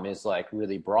e-com is like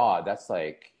really broad. That's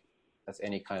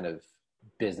any kind of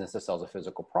business that sells a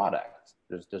physical product.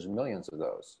 There's millions of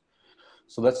those.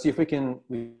 So let's see if we can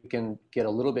get a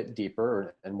little bit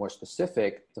deeper and more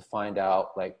specific to find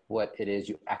out like what it is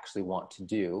you actually want to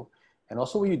do, and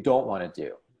also what you don't want to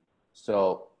do.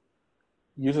 So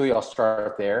usually I'll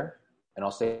start there and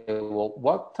I'll say, well,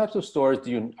 what types of stores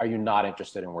are you not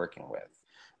interested in working with?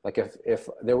 Like if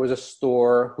there was a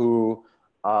store who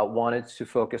wanted to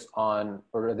focus on,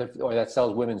 or that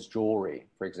sells women's jewelry,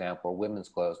 for example, women's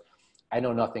clothes, I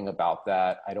know nothing about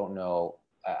that. I don't know.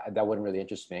 That wouldn't really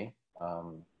interest me.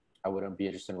 I wouldn't be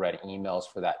interested in writing emails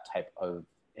for that type of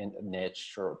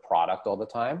niche or product all the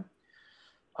time.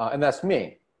 And that's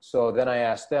me. So then I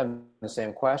asked them the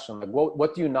same question, like,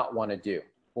 what do you not want to do?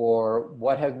 Or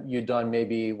what have you done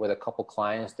maybe with a couple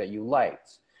clients that you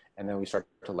liked? And then we start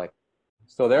to like,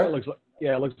 still there? It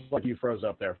looks like you froze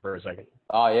up there for a second.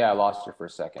 Oh yeah, I lost you for a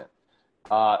second.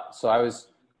 So I was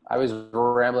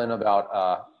rambling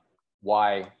about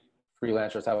why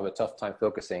freelancers have a tough time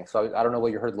focusing. So I don't know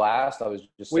what you heard last. I was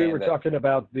just saying we were talking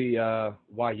about the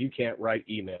why you can't write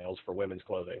emails for women's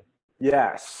clothing.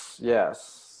 Yes.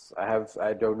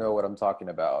 I don't know what I'm talking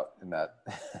about in that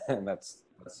in that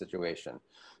situation.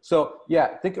 So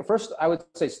yeah, first I would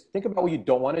say think about what you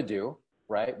don't want to do,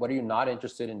 right? What are you not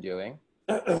interested in doing?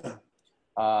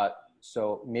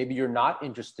 So maybe you're not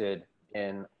interested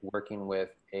in working with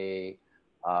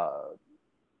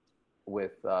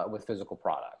with physical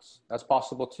products. That's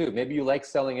possible too. Maybe you like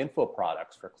selling info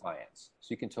products for clients, so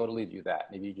you can totally do that.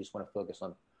 Maybe you just want to focus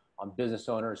on business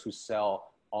owners who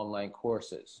sell online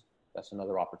courses. That's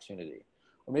another opportunity.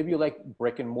 Or maybe you like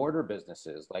brick and mortar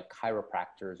businesses like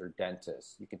chiropractors or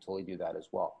dentists. You can totally do that as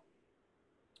well.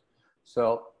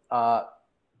 So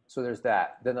there's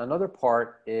that. Then another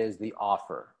part is the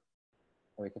offer.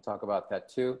 And we can talk about that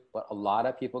too, but a lot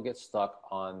of people get stuck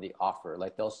on the offer.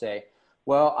 Like they'll say,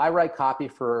 well, I write copy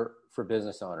for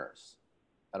business owners.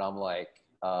 And I'm like,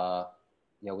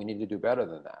 we need to do better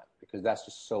than that, because that's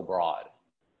just so broad.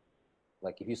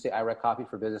 Like if you say I write copy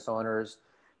for business owners,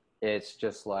 it's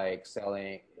just like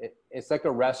selling, it's like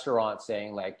a restaurant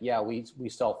saying like, yeah, we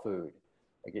sell food.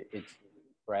 Like it's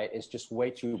right. It's just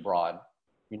way too broad.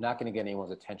 You're not going to get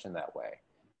anyone's attention that way.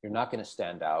 You're not going to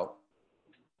stand out.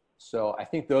 So I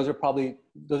think those are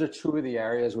two of the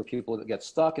areas where people get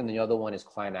stuck. And the other one is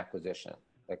client acquisition.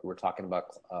 Like we were talking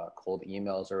about cold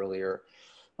emails earlier,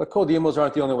 but cold emails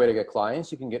aren't the only way to get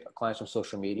clients. You can get clients from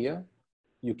social media.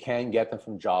 You can get them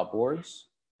from job boards.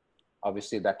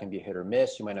 Obviously, that can be hit or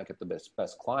miss. You might not get the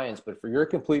best clients, but for your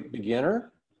complete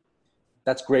beginner,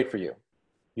 that's great for you.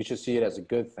 You should see it as a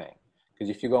good thing. Because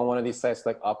if you go on one of these sites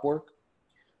like Upwork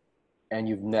and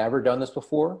you've never done this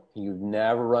before, you've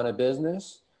never run a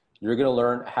business, you're going to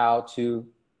learn how to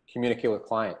communicate with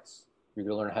clients. You're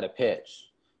going to learn how to pitch.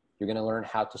 You're going to learn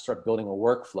how to start building a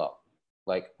workflow.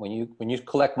 Like when you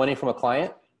collect money from a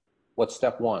client, what's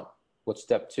step one? What's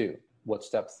step two? What's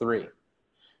step three?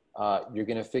 You're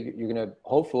going to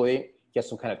hopefully get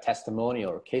some kind of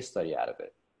testimonial or case study out of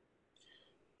it.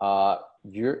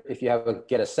 If you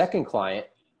get a second client,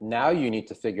 now you need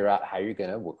to figure out how you're going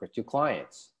to work with your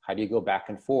clients. How do you go back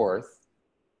and forth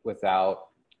without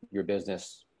your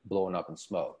business blowing up in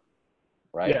smoke?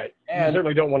 Right. Yeah. And you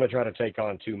certainly don't want to try to take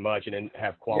on too much and then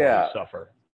have quality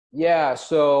suffer. Yeah.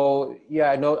 So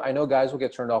I know guys will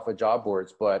get turned off with job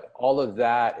boards, but all of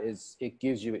that it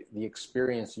gives you the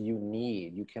experience you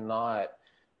need. You cannot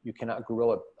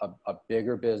grow a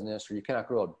bigger business, or you cannot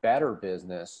grow a better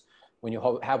business when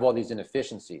you have all these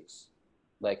inefficiencies.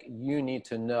 Like, you need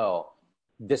to know,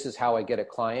 this is how I get a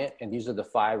client, and these are the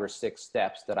 5 or 6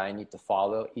 steps that I need to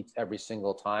follow every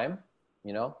single time.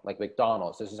 You know, like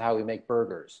McDonald's, this is how we make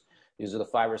burgers. These are the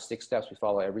 5 or 6 steps we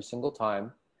follow every single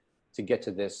time to get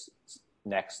to this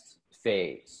next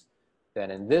phase. Then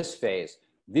in this phase,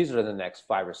 these are the next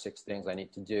 5 or 6 things I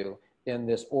need to do in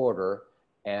this order.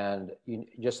 And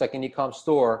just like an e-com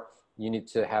store, you need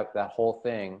to have that whole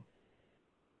thing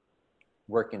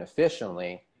working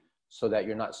efficiently, so that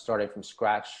you're not starting from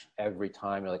scratch every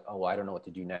time. You're like, oh, I don't know what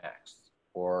to do next.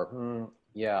 Or,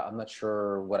 I'm not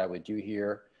sure what I would do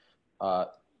here.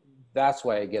 That's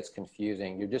why it gets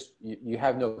confusing. You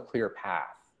have no clear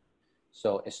path.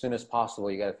 So as soon as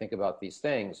possible, you got to think about these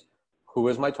things. Who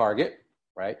is my target,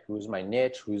 right? Who's my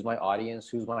niche? Who's my audience?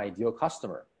 Who's my ideal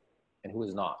customer? And who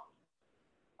is not?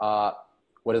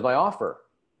 What is my offer?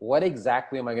 What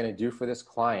exactly am I going to do for this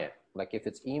client? Like, if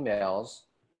it's emails,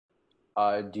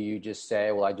 do you just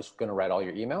say, well, I'm just going to write all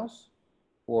your emails?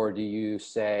 Or do you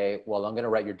say, well, I'm going to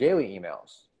write your daily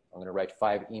emails. I'm going to write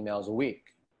 5 emails a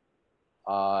week.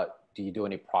 Do you do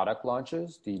any product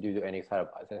launches? Do you do any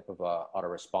type of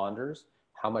autoresponders?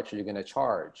 How much are you going to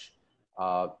charge?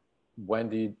 When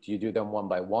do you do them one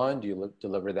by one? Do you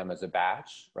deliver them as a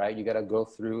batch, right? You got to go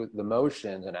through the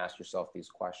motions and ask yourself these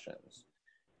questions.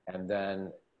 And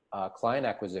then client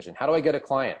acquisition. How do I get a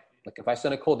client? Like, if I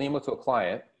send a cold email to a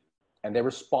client and they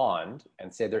respond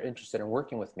and say they're interested in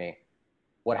working with me,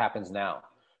 what happens now?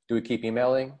 Do we keep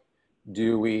emailing?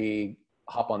 Do we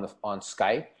hop on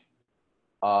Skype?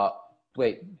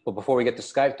 But before we get to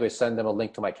Skype, do I send them a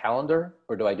link to my calendar,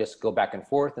 or do I just go back and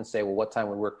forth and say, well, what time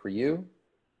would work for you?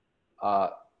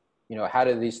 How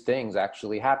do these things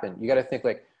actually happen? You got to think,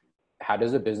 like, how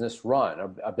does a business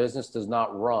run? A business does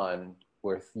not run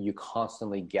with you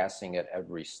constantly guessing at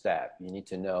every step. You need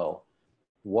to know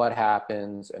what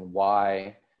happens and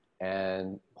why,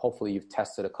 and hopefully you've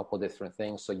tested a couple of different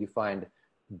things so you find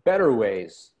better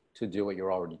ways to do what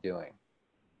you're already doing.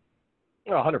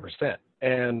 100%.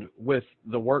 And with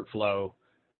the workflow,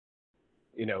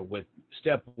 with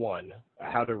step 1,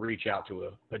 how to reach out to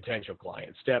a potential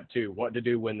client. Step 2, what to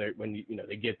do when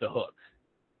they get the hook,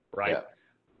 right? Yeah.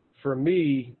 For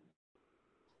me,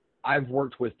 I've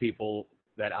worked with people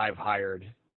that I've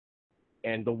hired,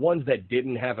 and the ones that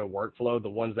didn't have a workflow, the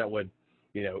ones that would,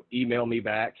 email me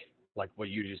back, like what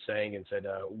you were just saying, and said,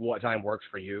 what time works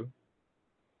for you?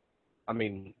 I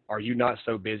mean, are you not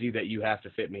so busy that you have to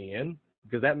fit me in?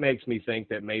 Because that makes me think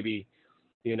that maybe,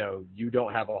 you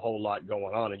don't have a whole lot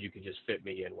going on and you can just fit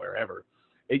me in wherever.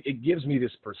 It gives me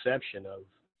this perception of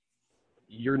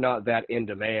you're not that in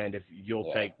demand if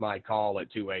you'll take my call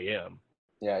at 2 a.m.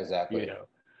 Yeah, exactly.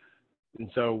 And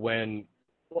so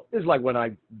it's like when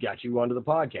I got you onto the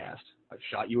podcast, I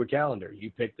shot you a calendar,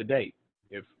 you picked the date.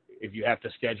 If you have to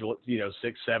schedule it,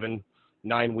 6, 7,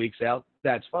 9 weeks out,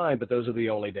 that's fine, but those are the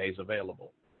only days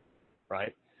available,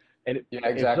 right? And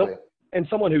exactly. And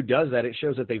someone who does that, it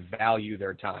shows that they value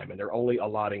their time and they're only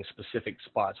allotting specific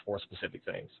spots for specific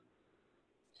things.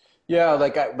 Yeah,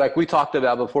 like we talked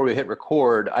about before we hit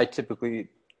record, I typically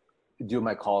do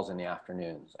my calls in the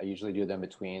afternoons. I usually do them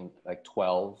between like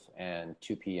 12 and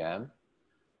 2 p.m.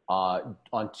 On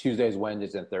Tuesdays,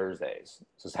 Wednesdays, and Thursdays.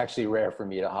 So it's actually rare for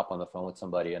me to hop on the phone with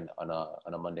somebody on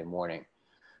a Monday morning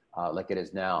like it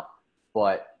is now.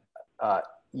 But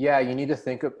you need to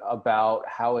think about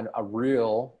how a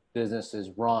real business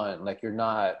is run. Like,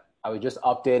 I was just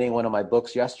updating one of my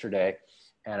books yesterday,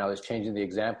 and I was changing the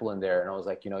example in there, and I was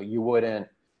like, you're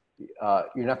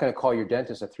not going to call your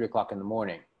dentist at 3 o'clock in the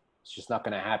morning. It's just not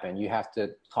going to happen. You have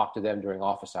to talk to them during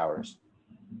office hours.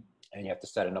 and you have to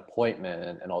set an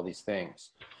appointment and all these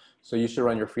things. So you should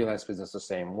run your freelance business the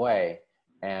same way.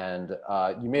 And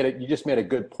you just made a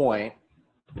good point,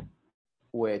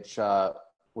 which I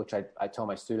tell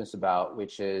my students about,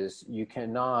 which is you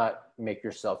cannot make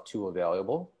yourself too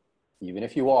available. Even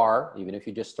if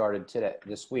you just started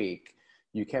this week,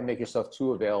 you can't make yourself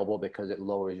too available because it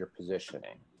lowers your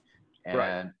positioning. And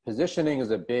Right. Positioning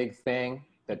is a big thing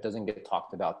that doesn't get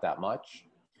talked about that much,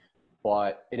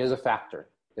 but it is a factor.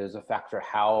 It is a factor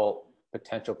how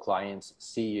potential clients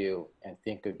see you and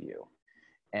think of you.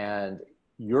 And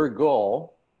your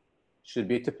goal should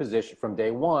be to position from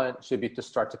day one, should be to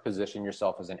start to position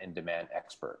yourself as an in-demand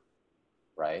expert,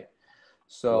 right?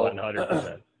 So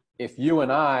 100%. if you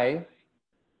and I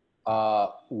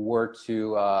were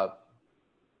to,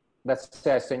 let's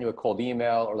say I send you a cold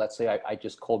email, or let's say I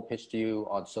just cold pitched you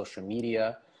on social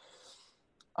media,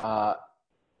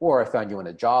 or I found you on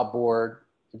a job board,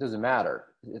 it doesn't matter.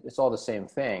 It's all the same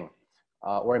thing.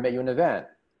 Or I met you in an event.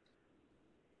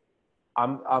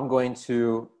 I'm going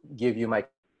to give you my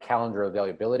calendar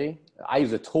availability. I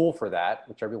use a tool for that,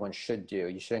 which everyone should do.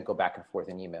 You shouldn't go back and forth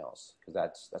in emails because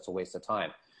that's a waste of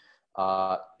time.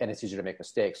 And it's easy to make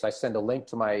mistakes. So I send a link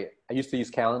to I used to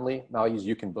use Calendly. Now I use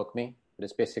You Can Book Me, but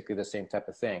it's basically the same type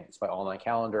of thing. It's my online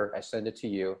calendar. I send it to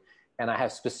you, and I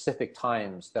have specific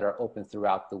times that are open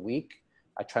throughout the week.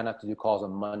 I try not to do calls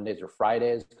on Mondays or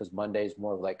Fridays because Monday is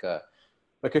more of like a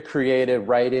creative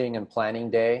writing and planning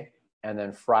day. And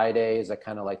then Fridays, I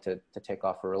kind of like to take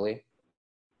off early.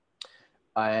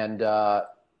 And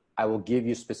I will give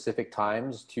you specific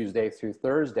times, Tuesday through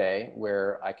Thursday,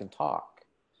 where I can talk.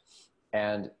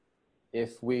 And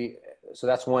so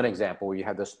that's one example where you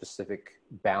have those specific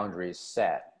boundaries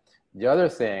set. The other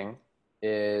thing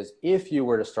is if you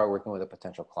were to start working with a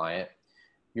potential client,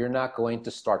 you're not going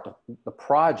to start the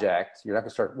project, you're not going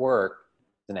to start work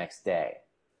the next day,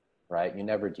 right? You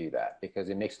never do that because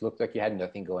it makes it look like you had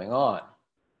nothing going on,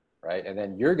 right? And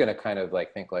then you're going to kind of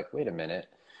like think like, wait a minute,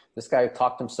 this guy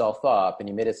talked himself up and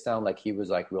he made it sound like he was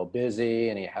like real busy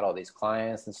and he had all these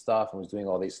clients and stuff and was doing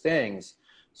all these things.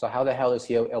 So how the hell is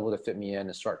he able to fit me in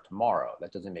and start tomorrow?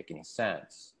 That doesn't make any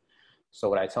sense. So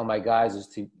what I tell my guys is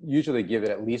to usually give it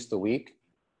at least a week,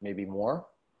 maybe more.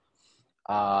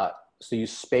 So you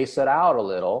space it out a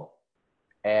little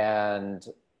and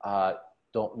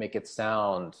don't make it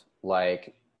sound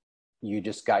like you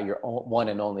just got your one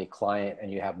and only client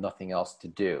and you have nothing else to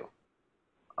do.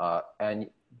 And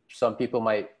some people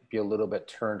might be a little bit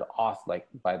turned off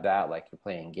by that, like you're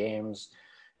playing games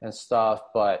and stuff.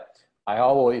 But you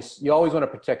always want to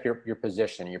protect your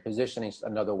position. Your positioning is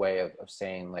another way of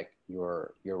saying like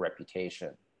your reputation,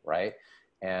 right?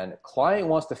 And client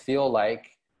wants to feel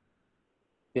like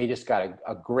they just got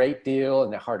a great deal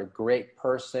and they hired a great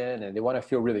person and they want to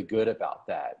feel really good about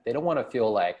that. They don't want to feel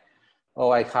like, oh,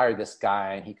 I hired this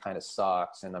guy and he kind of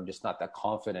sucks and I'm just not that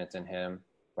confident in him,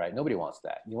 right? Nobody wants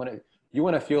that. You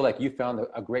want to feel like you found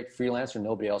a great freelancer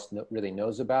nobody else really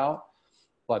knows about,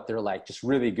 but they're like just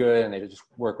really good and they just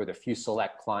work with a few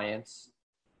select clients.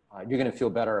 You're going to feel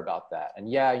better about that.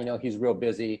 And yeah, he's real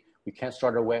busy. We can't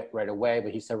start right away,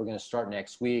 but he said we're going to start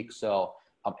next week. So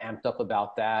I'm amped up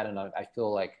about that. And I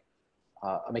feel like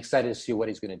I'm excited to see what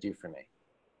he's going to do for me.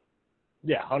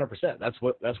 Yeah, 100%.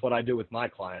 That's what I do with my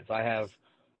clients. I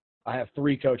have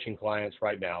 3 coaching clients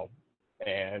right now,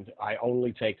 and I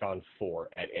only take on 4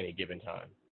 at any given time.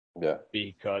 Yeah.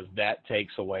 Because that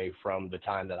takes away from the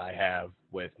time that I have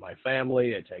with my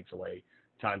family. It takes away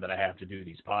time that I have to do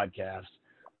these podcasts,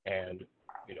 and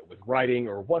with writing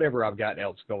or whatever I've got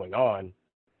else going on,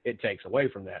 it takes away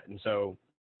from that. And so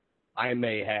I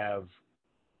may have,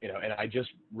 and I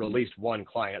just released 1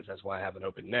 client. That's why I haven't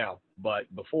opened now.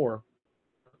 But before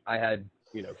I had,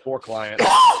 4 clients,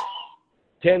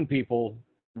 10 people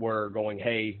were going,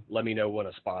 hey, let me know when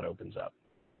a spot opens up.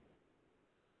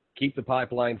 Keep the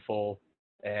pipeline full.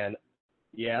 And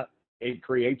yeah, it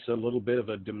creates a little bit of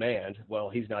a demand. Well,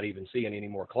 he's not even seeing any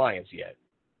more clients yet,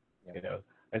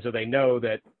 And so they know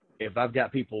that if I've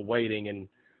got people waiting and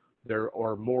there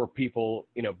are more people,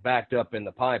 backed up in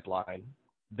the pipeline,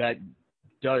 that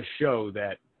does show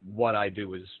that what I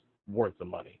do is worth the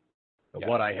money. Yeah.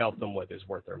 What I help them with is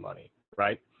worth their money,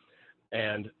 right?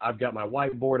 And I've got my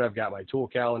whiteboard, I've got my tool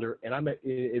calendar, and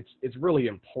it's really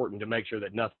important to make sure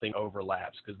that nothing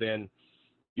overlaps, because then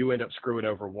you end up screwing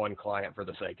over one client for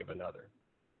the sake of another.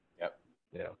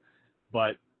 Yep.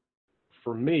 But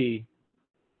for me,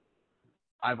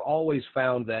 I've always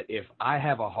found that if I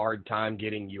have a hard time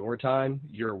getting your time,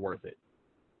 you're worth it.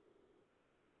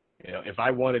 If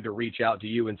I wanted to reach out to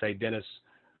you and say, Dennis,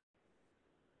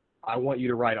 I want you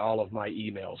to write all of my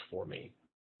emails for me.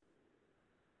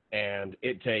 and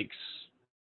it takes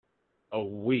a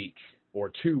week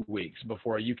or 2 weeks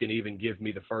before you can even give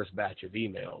me the first batch of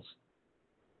emails,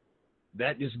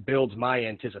 that just builds my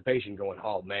anticipation going,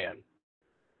 oh man,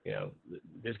 you know,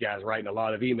 this guy's writing a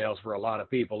lot of emails for a lot of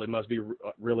people. It must be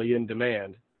really in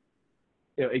demand.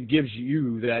 You know, it gives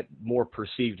you that more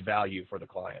perceived value for the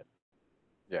client.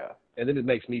 Yeah. And then it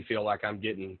makes me feel like I'm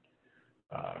getting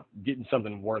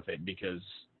something worth it because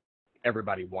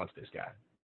everybody wants this guy.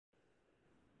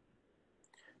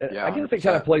 Yeah, I guess it 100%.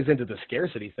 kind of plays into the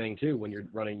scarcity thing too when you're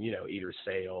running, you know, either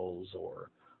sales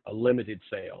or a limited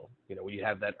sale. You know, when you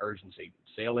have that urgency.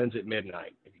 Sale ends at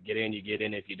midnight. If you get in, you get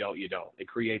in. If you don't, you don't. It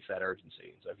creates that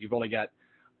urgency. So if you've only got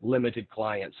limited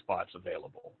client spots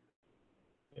available,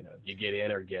 you know, you get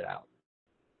in or get out.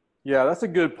 Yeah, that's a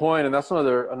good point, and that's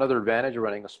another advantage of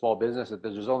running a small business, that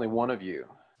there's only one of you.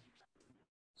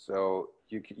 So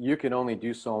you can only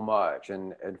do so much,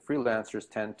 and freelancers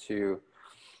tend to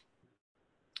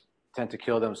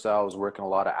kill themselves working a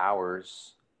lot of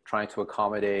hours trying to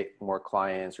accommodate more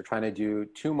clients, or trying to do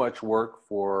too much work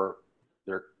for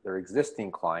their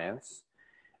existing clients,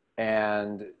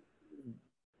 and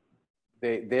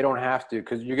they don't have to,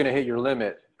 because you're going to hit your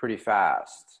limit pretty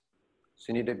fast. So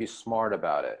you need to be smart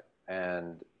about it,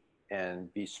 and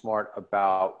be smart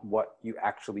about what you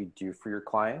actually do for your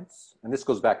clients. And this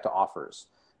goes back to offers,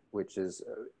 which is,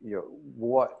 you know,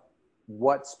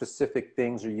 what specific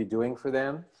things are you doing for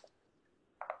them,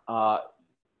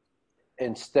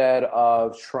 instead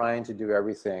of trying to do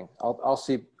everything.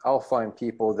 I'll find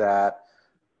people that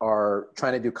are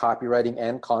trying to do copywriting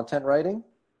and content writing.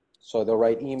 So they'll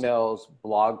write emails,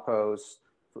 blog posts,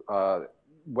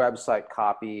 website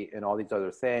copy, and all these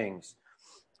other things.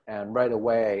 And right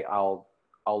away, I'll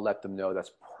let them know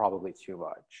that's probably too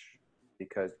much,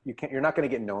 because you're not going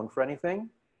to get known for anything.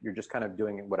 You're just kind of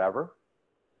doing whatever.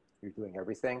 You're doing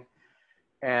everything.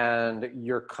 And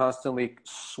you're constantly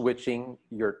switching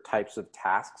your types of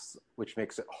tasks, which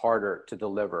makes it harder to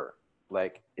deliver.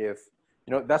 Like, if,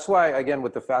 you know, that's why, again,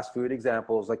 with the fast food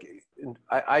examples, like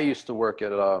I used to work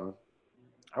at, I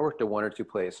worked at one or two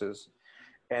places,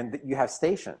 and you have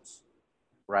stations,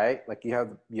 right? Like you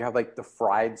have like the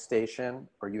fried station,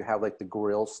 or you have like the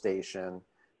grill station.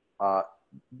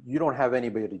 You don't have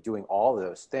anybody doing all of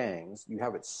those things. You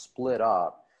have it split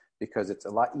up, because it's a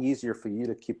lot easier for you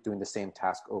to keep doing the same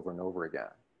task over and over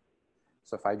again.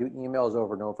 So if I do emails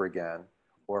over and over again,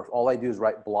 or if all I do is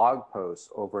write blog posts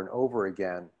over and over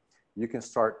again, you can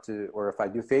start to, or if I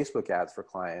do Facebook ads for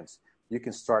clients, you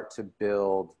can start to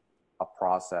build a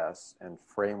process and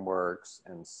frameworks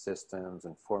and systems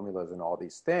and formulas and all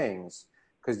these things,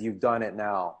 because you've done it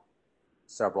now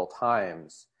several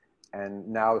times. And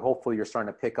now hopefully you're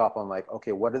starting to pick up on, like,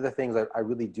 okay, what are the things that I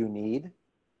really do need?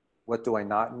 What do I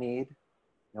not need?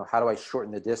 You know, how do I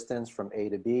shorten the distance from A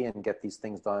to B and get these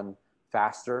things done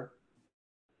faster?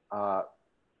 And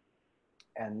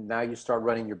now you start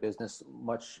running your business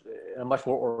in a much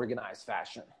more organized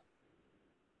fashion.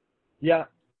 Yeah.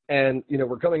 And, you know,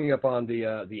 we're coming up on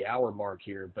the hour mark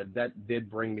here, but that did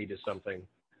bring me to something.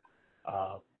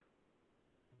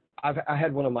 I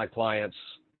had one of my clients,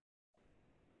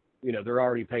 you know, they're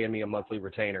already paying me a monthly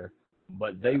retainer,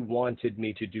 but they wanted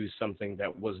me to do something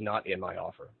that was not in my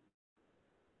offer.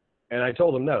 And I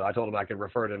told them no. I told them I could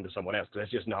refer them to someone else, because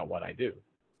that's just not what I do.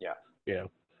 Yeah. You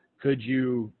know, could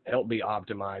you help me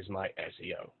optimize my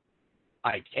SEO?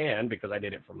 I can, because I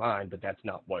did it for mine, but that's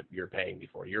not what you're paying me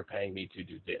for. You're paying me to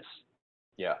do this.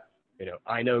 Yeah. You know,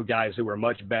 I know guys who are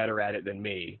much better at it than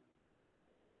me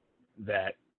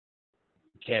that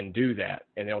can do that,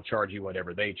 and they'll charge you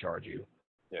whatever they charge you.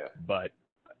 Yeah. But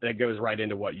that goes right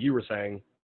into what you were saying.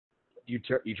 You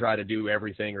try to do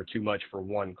everything or too much for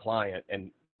one client, and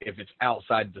if it's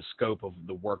outside the scope of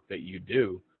the work that you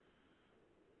do,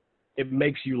 it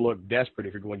makes you look desperate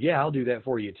if you're going, yeah, I'll do that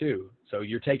for you too. So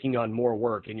you're taking on more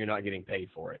work and you're not getting paid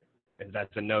for it. And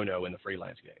that's a no-no in the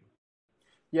freelance game.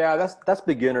 Yeah, that's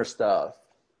beginner stuff,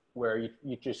 where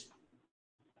you just,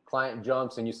 client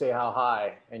jumps and you say how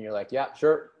high, and you're like, yeah,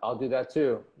 sure, I'll do that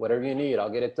too. Whatever you need, I'll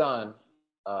get it done.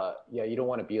 Yeah, you don't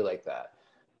want to be like that.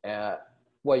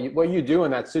 What you do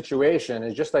in that situation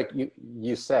is just like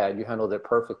you said, you handled it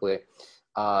perfectly.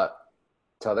 Tell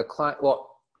the client, well,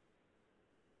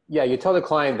 yeah, you tell the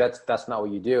client that's not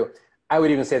what you do. I would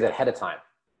even say that ahead of time.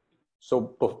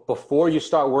 So before you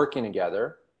start working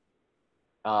together,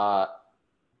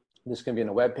 this can be in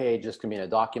a web page, this can be in a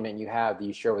document you have that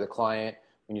you share with a client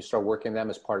when you start working them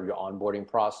as part of your onboarding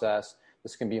process.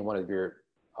 This can be in one of your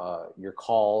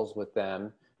calls with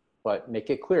them, but make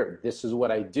it clear, this is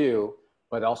what I do,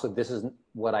 but also this is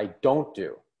what I don't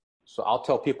do. So I'll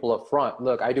tell people up front,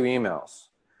 look, I do emails.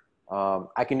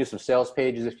 I can do some sales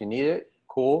pages if you need it.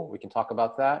 Cool. We can talk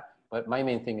about that. But my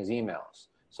main thing is emails.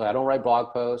 So I don't write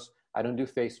blog posts. I don't do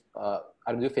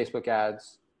Facebook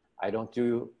ads. I don't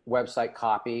do website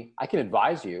copy. I can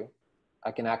advise you.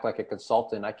 I can act like a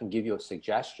consultant. I can give you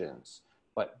suggestions,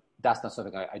 but that's not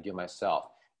something I do myself.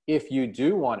 If you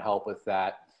do want help with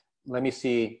that, let me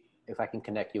see if I can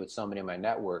connect you with somebody in my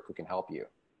network who can help you.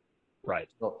 Right.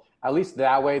 So at least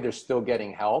that way they're still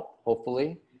getting help,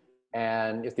 hopefully.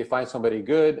 And if they find somebody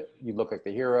good, you look like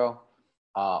the hero.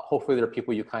 Hopefully there are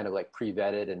people you kind of like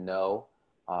pre-vetted and know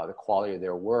the quality of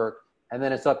their work. And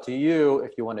then it's up to you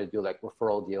if you want to do like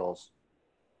referral deals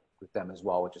with them as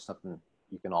well, which is something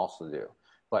you can also do.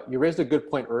 But you raised a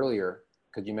good point earlier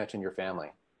because you mentioned your family,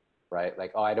 right?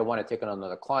 Like, oh, I don't want to take on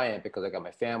another client because I got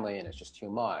my family and it's just too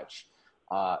much.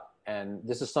 And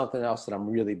this is something else that I'm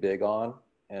really big on.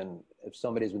 And if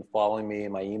somebody's been following me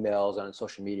in my emails and on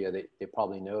social media, they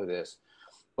probably know this.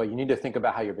 But you need to think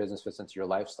about how your business fits into your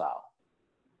lifestyle,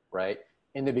 right?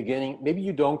 In the beginning, maybe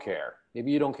you don't care.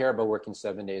 Maybe you don't care about working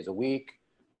 7 days a week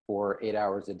or 8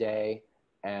 hours a day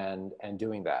and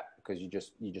doing that because you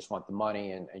just want the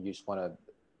money and you just want to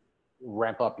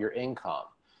ramp up your income.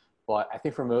 But I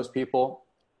think for most people,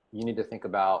 you need to think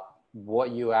about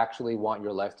what you actually want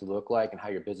your life to look like and how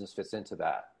your business fits into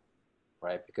that,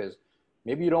 right? Because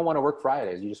maybe you don't want to work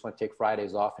Fridays. You just want to take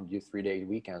Fridays off and do 3-day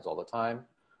weekends all the time.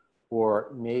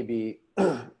 Or maybe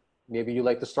you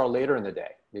like to start later in the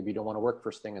day. Maybe you don't want to work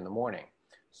first thing in the morning.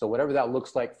 So whatever that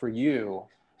looks like for you,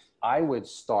 I would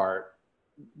start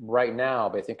right now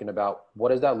by thinking about what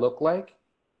does that look like?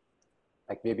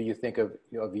 Like maybe you think of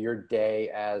your day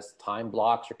as time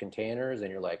blocks or containers and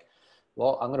you're like,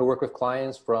 well, I'm going to work with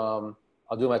clients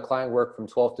I'll do my client work from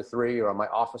 12 to 3 or my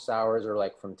office hours are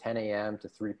like from 10 a.m. to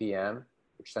 3 p.m.,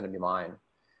 which tend to be mine.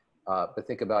 But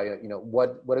think about,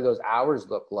 what do those hours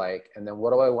look like? And then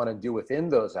what do I want to do within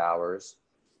those hours?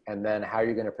 And then how are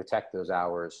you going to protect those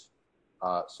hours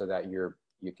so that you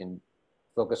can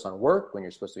focus on work when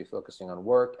you're supposed to be focusing on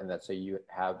work. And that's so you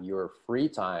have your free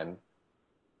time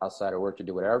outside of work to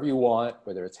do whatever you want,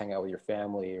 whether it's hang out with your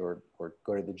family or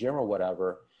go to the gym or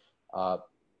whatever.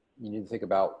 You need to think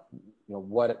about,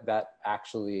 what that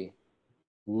actually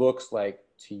looks like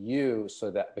to you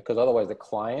because otherwise the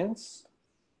clients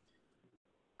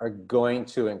are going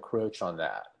to encroach on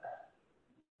that,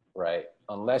 right?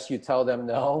 Unless you tell them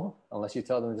no, unless you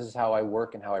tell them this is how I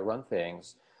work and how I run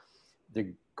things,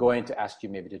 they're going to ask you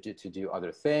maybe to do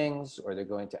other things, or they're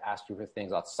going to ask you for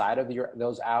things outside of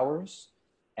those hours.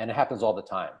 And it happens all the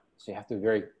time. So you have to be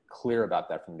very clear about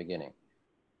that from the beginning.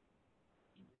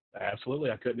 Absolutely.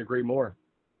 I couldn't agree more.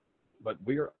 But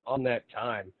we are on that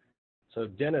time. So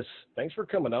Dennis, thanks for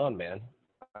coming on, man.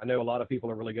 I know a lot of people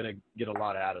are really going to get a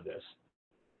lot out of this.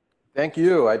 Thank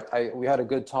you. We had a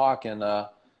good talk, and I'm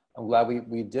glad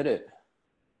we did it.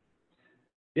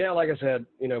 Yeah, like I said,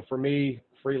 for me,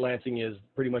 freelancing is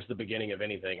pretty much the beginning of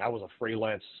anything. I was a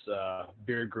freelance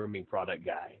beard grooming product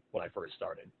guy when I first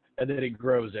started. And then it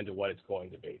grows into what it's going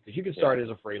to be. Because you can start as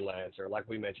a freelancer, like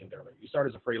we mentioned earlier. You start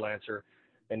as a freelancer,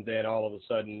 and then all of a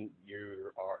sudden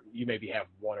you maybe have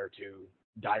 1 or 2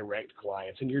 direct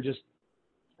clients, and you're just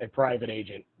a private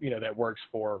agent, that works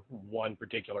for one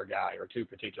particular guy or 2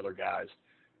 particular guys.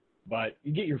 But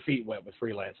you get your feet wet with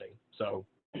freelancing. So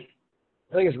I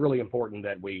think it's really important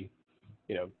that we,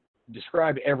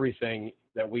 describe everything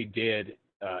that we did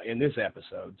in this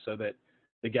episode so that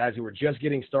the guys who are just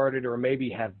getting started or maybe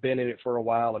have been in it for a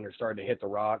while and are starting to hit the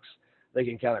rocks, they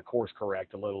can kind of course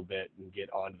correct a little bit and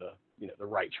get onto the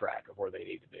right track of where they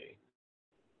need to be.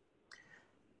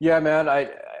 Yeah, man.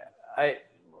 I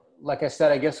like I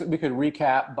said, I guess we could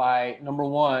recap by number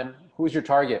 1, who's your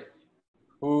target?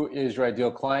 Who is your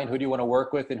ideal client? Who do you want to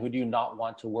work with, and who do you not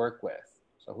want to work with?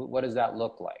 So what does that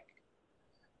look like?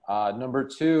 Number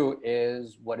 2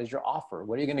 is, what is your offer?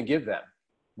 What are you going to give them?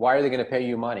 Why are they going to pay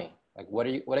you money? Like,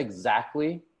 what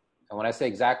exactly? And when I say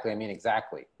exactly, I mean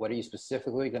exactly. What are you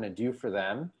specifically going to do for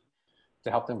them to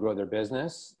help them grow their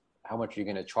business? How much are you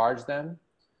going to charge them?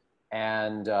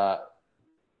 And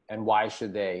why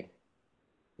should they,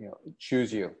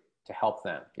 choose you to help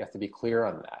them? You have to be clear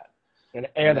on that.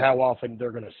 And how often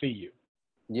they're going to see you.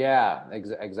 Yeah,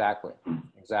 exactly.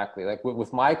 Like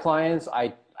with my clients,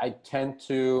 I try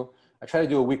to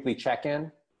do a weekly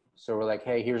check-in. So we're like,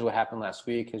 hey, here's what happened last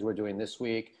week. Here's what we're doing this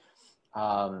week.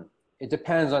 It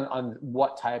depends on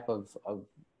what type of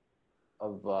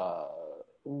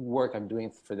work I'm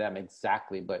doing for them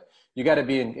exactly. But you got to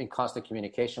be in constant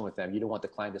communication with them. You don't want the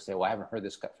client to say, well, I haven't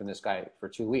heard from this guy for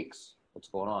 2 weeks. What's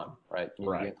going on, right?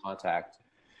 You need to be in contact.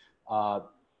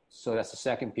 So that's the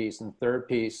second piece. And the third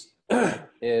piece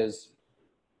is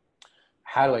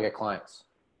how do I get clients?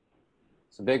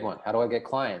 It's a big one. How do I get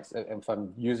clients? If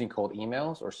I'm using cold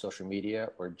emails or social media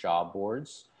or job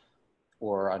boards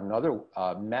or another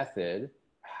method,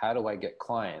 how do I get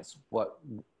clients? What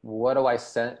do I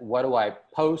send? What do I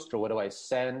post or what do I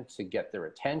send to get their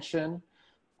attention?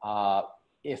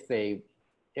 If I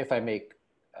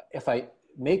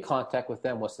make contact with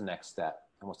them, what's the next step?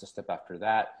 And what's the step after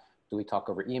that? Do we talk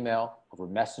over email, over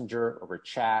Messenger, over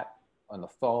chat, on the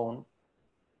phone?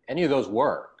 Any of those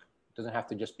work. It doesn't have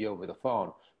to just be over the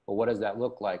phone. But what does that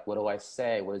look like? What do I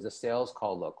say? What does the sales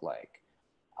call look like?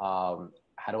 How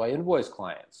do I invoice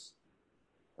clients,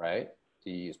 right?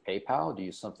 Do you use PayPal? Do you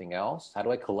use something else? How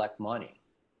do I collect money?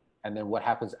 And then what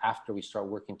happens after we start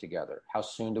working together? How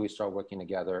soon do we start working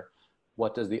together?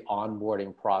 What does the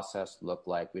onboarding process look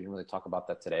like? We didn't really talk about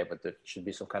that today, but there should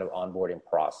be some kind of onboarding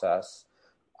process.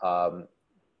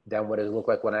 Then what does it look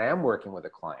like when I am working with a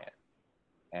client?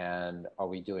 And are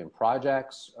we doing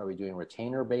projects? Are we doing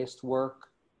retainer-based work?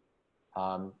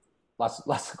 Lots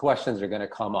of questions are going to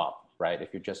come up, right?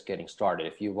 If you're just getting started.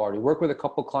 If you've already worked with a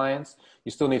couple clients,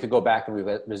 you still need to go back and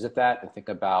revisit that and think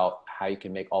about how you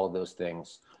can make all of those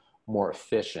things more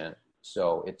efficient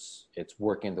so it's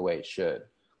working the way it should.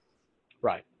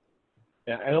 Right.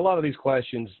 And a lot of these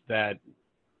questions that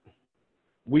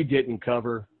we didn't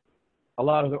cover, a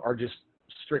lot of them are just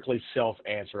strictly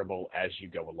self-answerable as you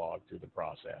go along through the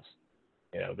process.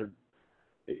 You know,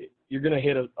 you're going to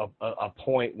hit a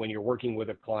point when you're working with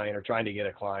a client or trying to get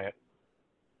a client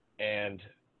and,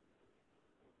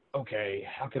 okay,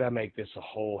 how could I make this a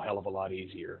whole hell of a lot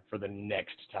easier for the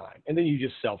next time? And then you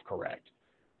just self-correct.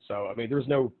 So, I mean, there's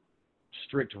no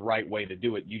strict right way to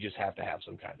do it. You just have to have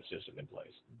some kind of system in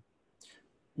place.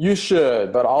 You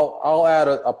should, but I'll add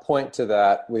a point to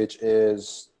that, which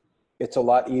is it's a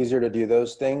lot easier to do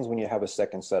those things when you have a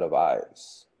second set of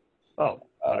eyes. Oh,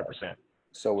 100%.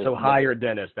 So hire a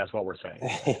dentist. That's what we're saying.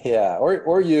 Yeah.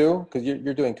 Or you, because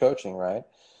you're doing coaching, right?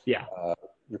 Yeah.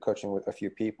 You're coaching with a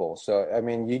few people. So, I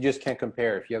mean, you just can't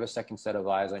compare. If you have a second set of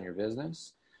eyes on your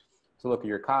business, to look at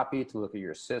your copy, to look at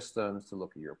your systems, to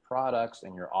look at your products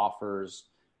and your offers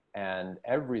and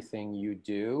everything you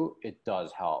do, it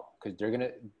does help because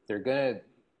they're gonna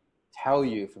tell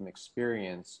you from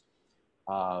experience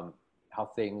how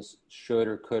things should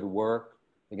or could work.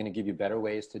 They're gonna give you better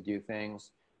ways to do things.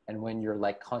 And when you're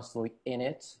like constantly in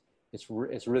it, it's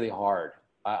really hard.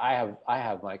 I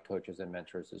have my coaches and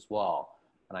mentors as well,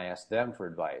 and I ask them for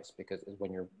advice because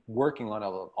when you're working on it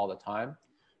all the time,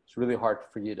 it's really hard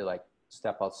for you to like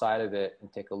step outside of it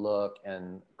and take a look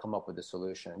and come up with a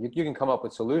solution. You can come up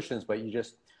with solutions, but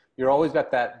you're always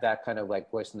got that kind of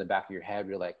like voice in the back of your head.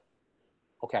 You're like,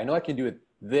 okay, I know I can do it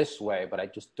this way, but I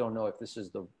just don't know if this is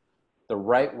the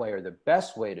right way or the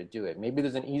best way to do it. Maybe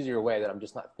there's an easier way that I'm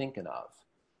just not thinking of.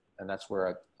 And that's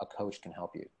where a coach can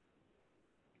help you.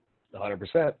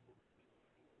 100%.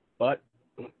 But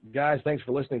guys, thanks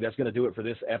for listening. That's going to do it for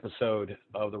this episode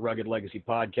of the Rugged Legacy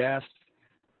Podcast.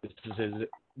 This has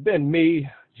been me,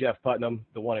 Jeff Putnam,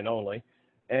 the one and only,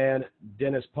 and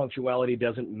Dennis Punctuality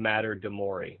Doesn't Matter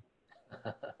Demori.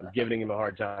 I'm giving him a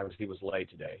hard time because he was late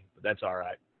today, but that's all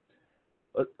right.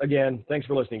 But again, thanks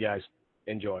for listening, guys.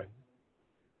 Enjoy.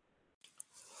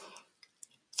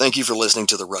 Thank you for listening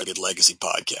to the Rugged Legacy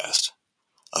Podcast.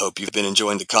 I hope you've been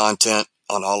enjoying the content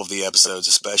on all of the episodes,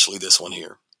 especially this one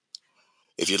here.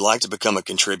 If you'd like to become a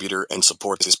contributor and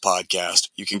support this podcast,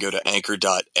 you can go to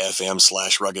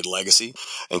anchor.fm/ruggedlegacy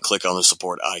and click on the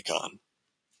support icon.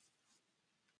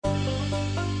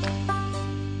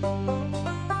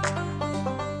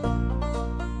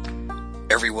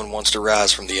 Everyone wants to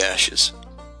rise from the ashes,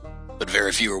 but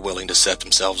very few are willing to set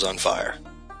themselves on fire.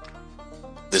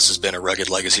 This has been a Rugged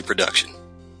Legacy production.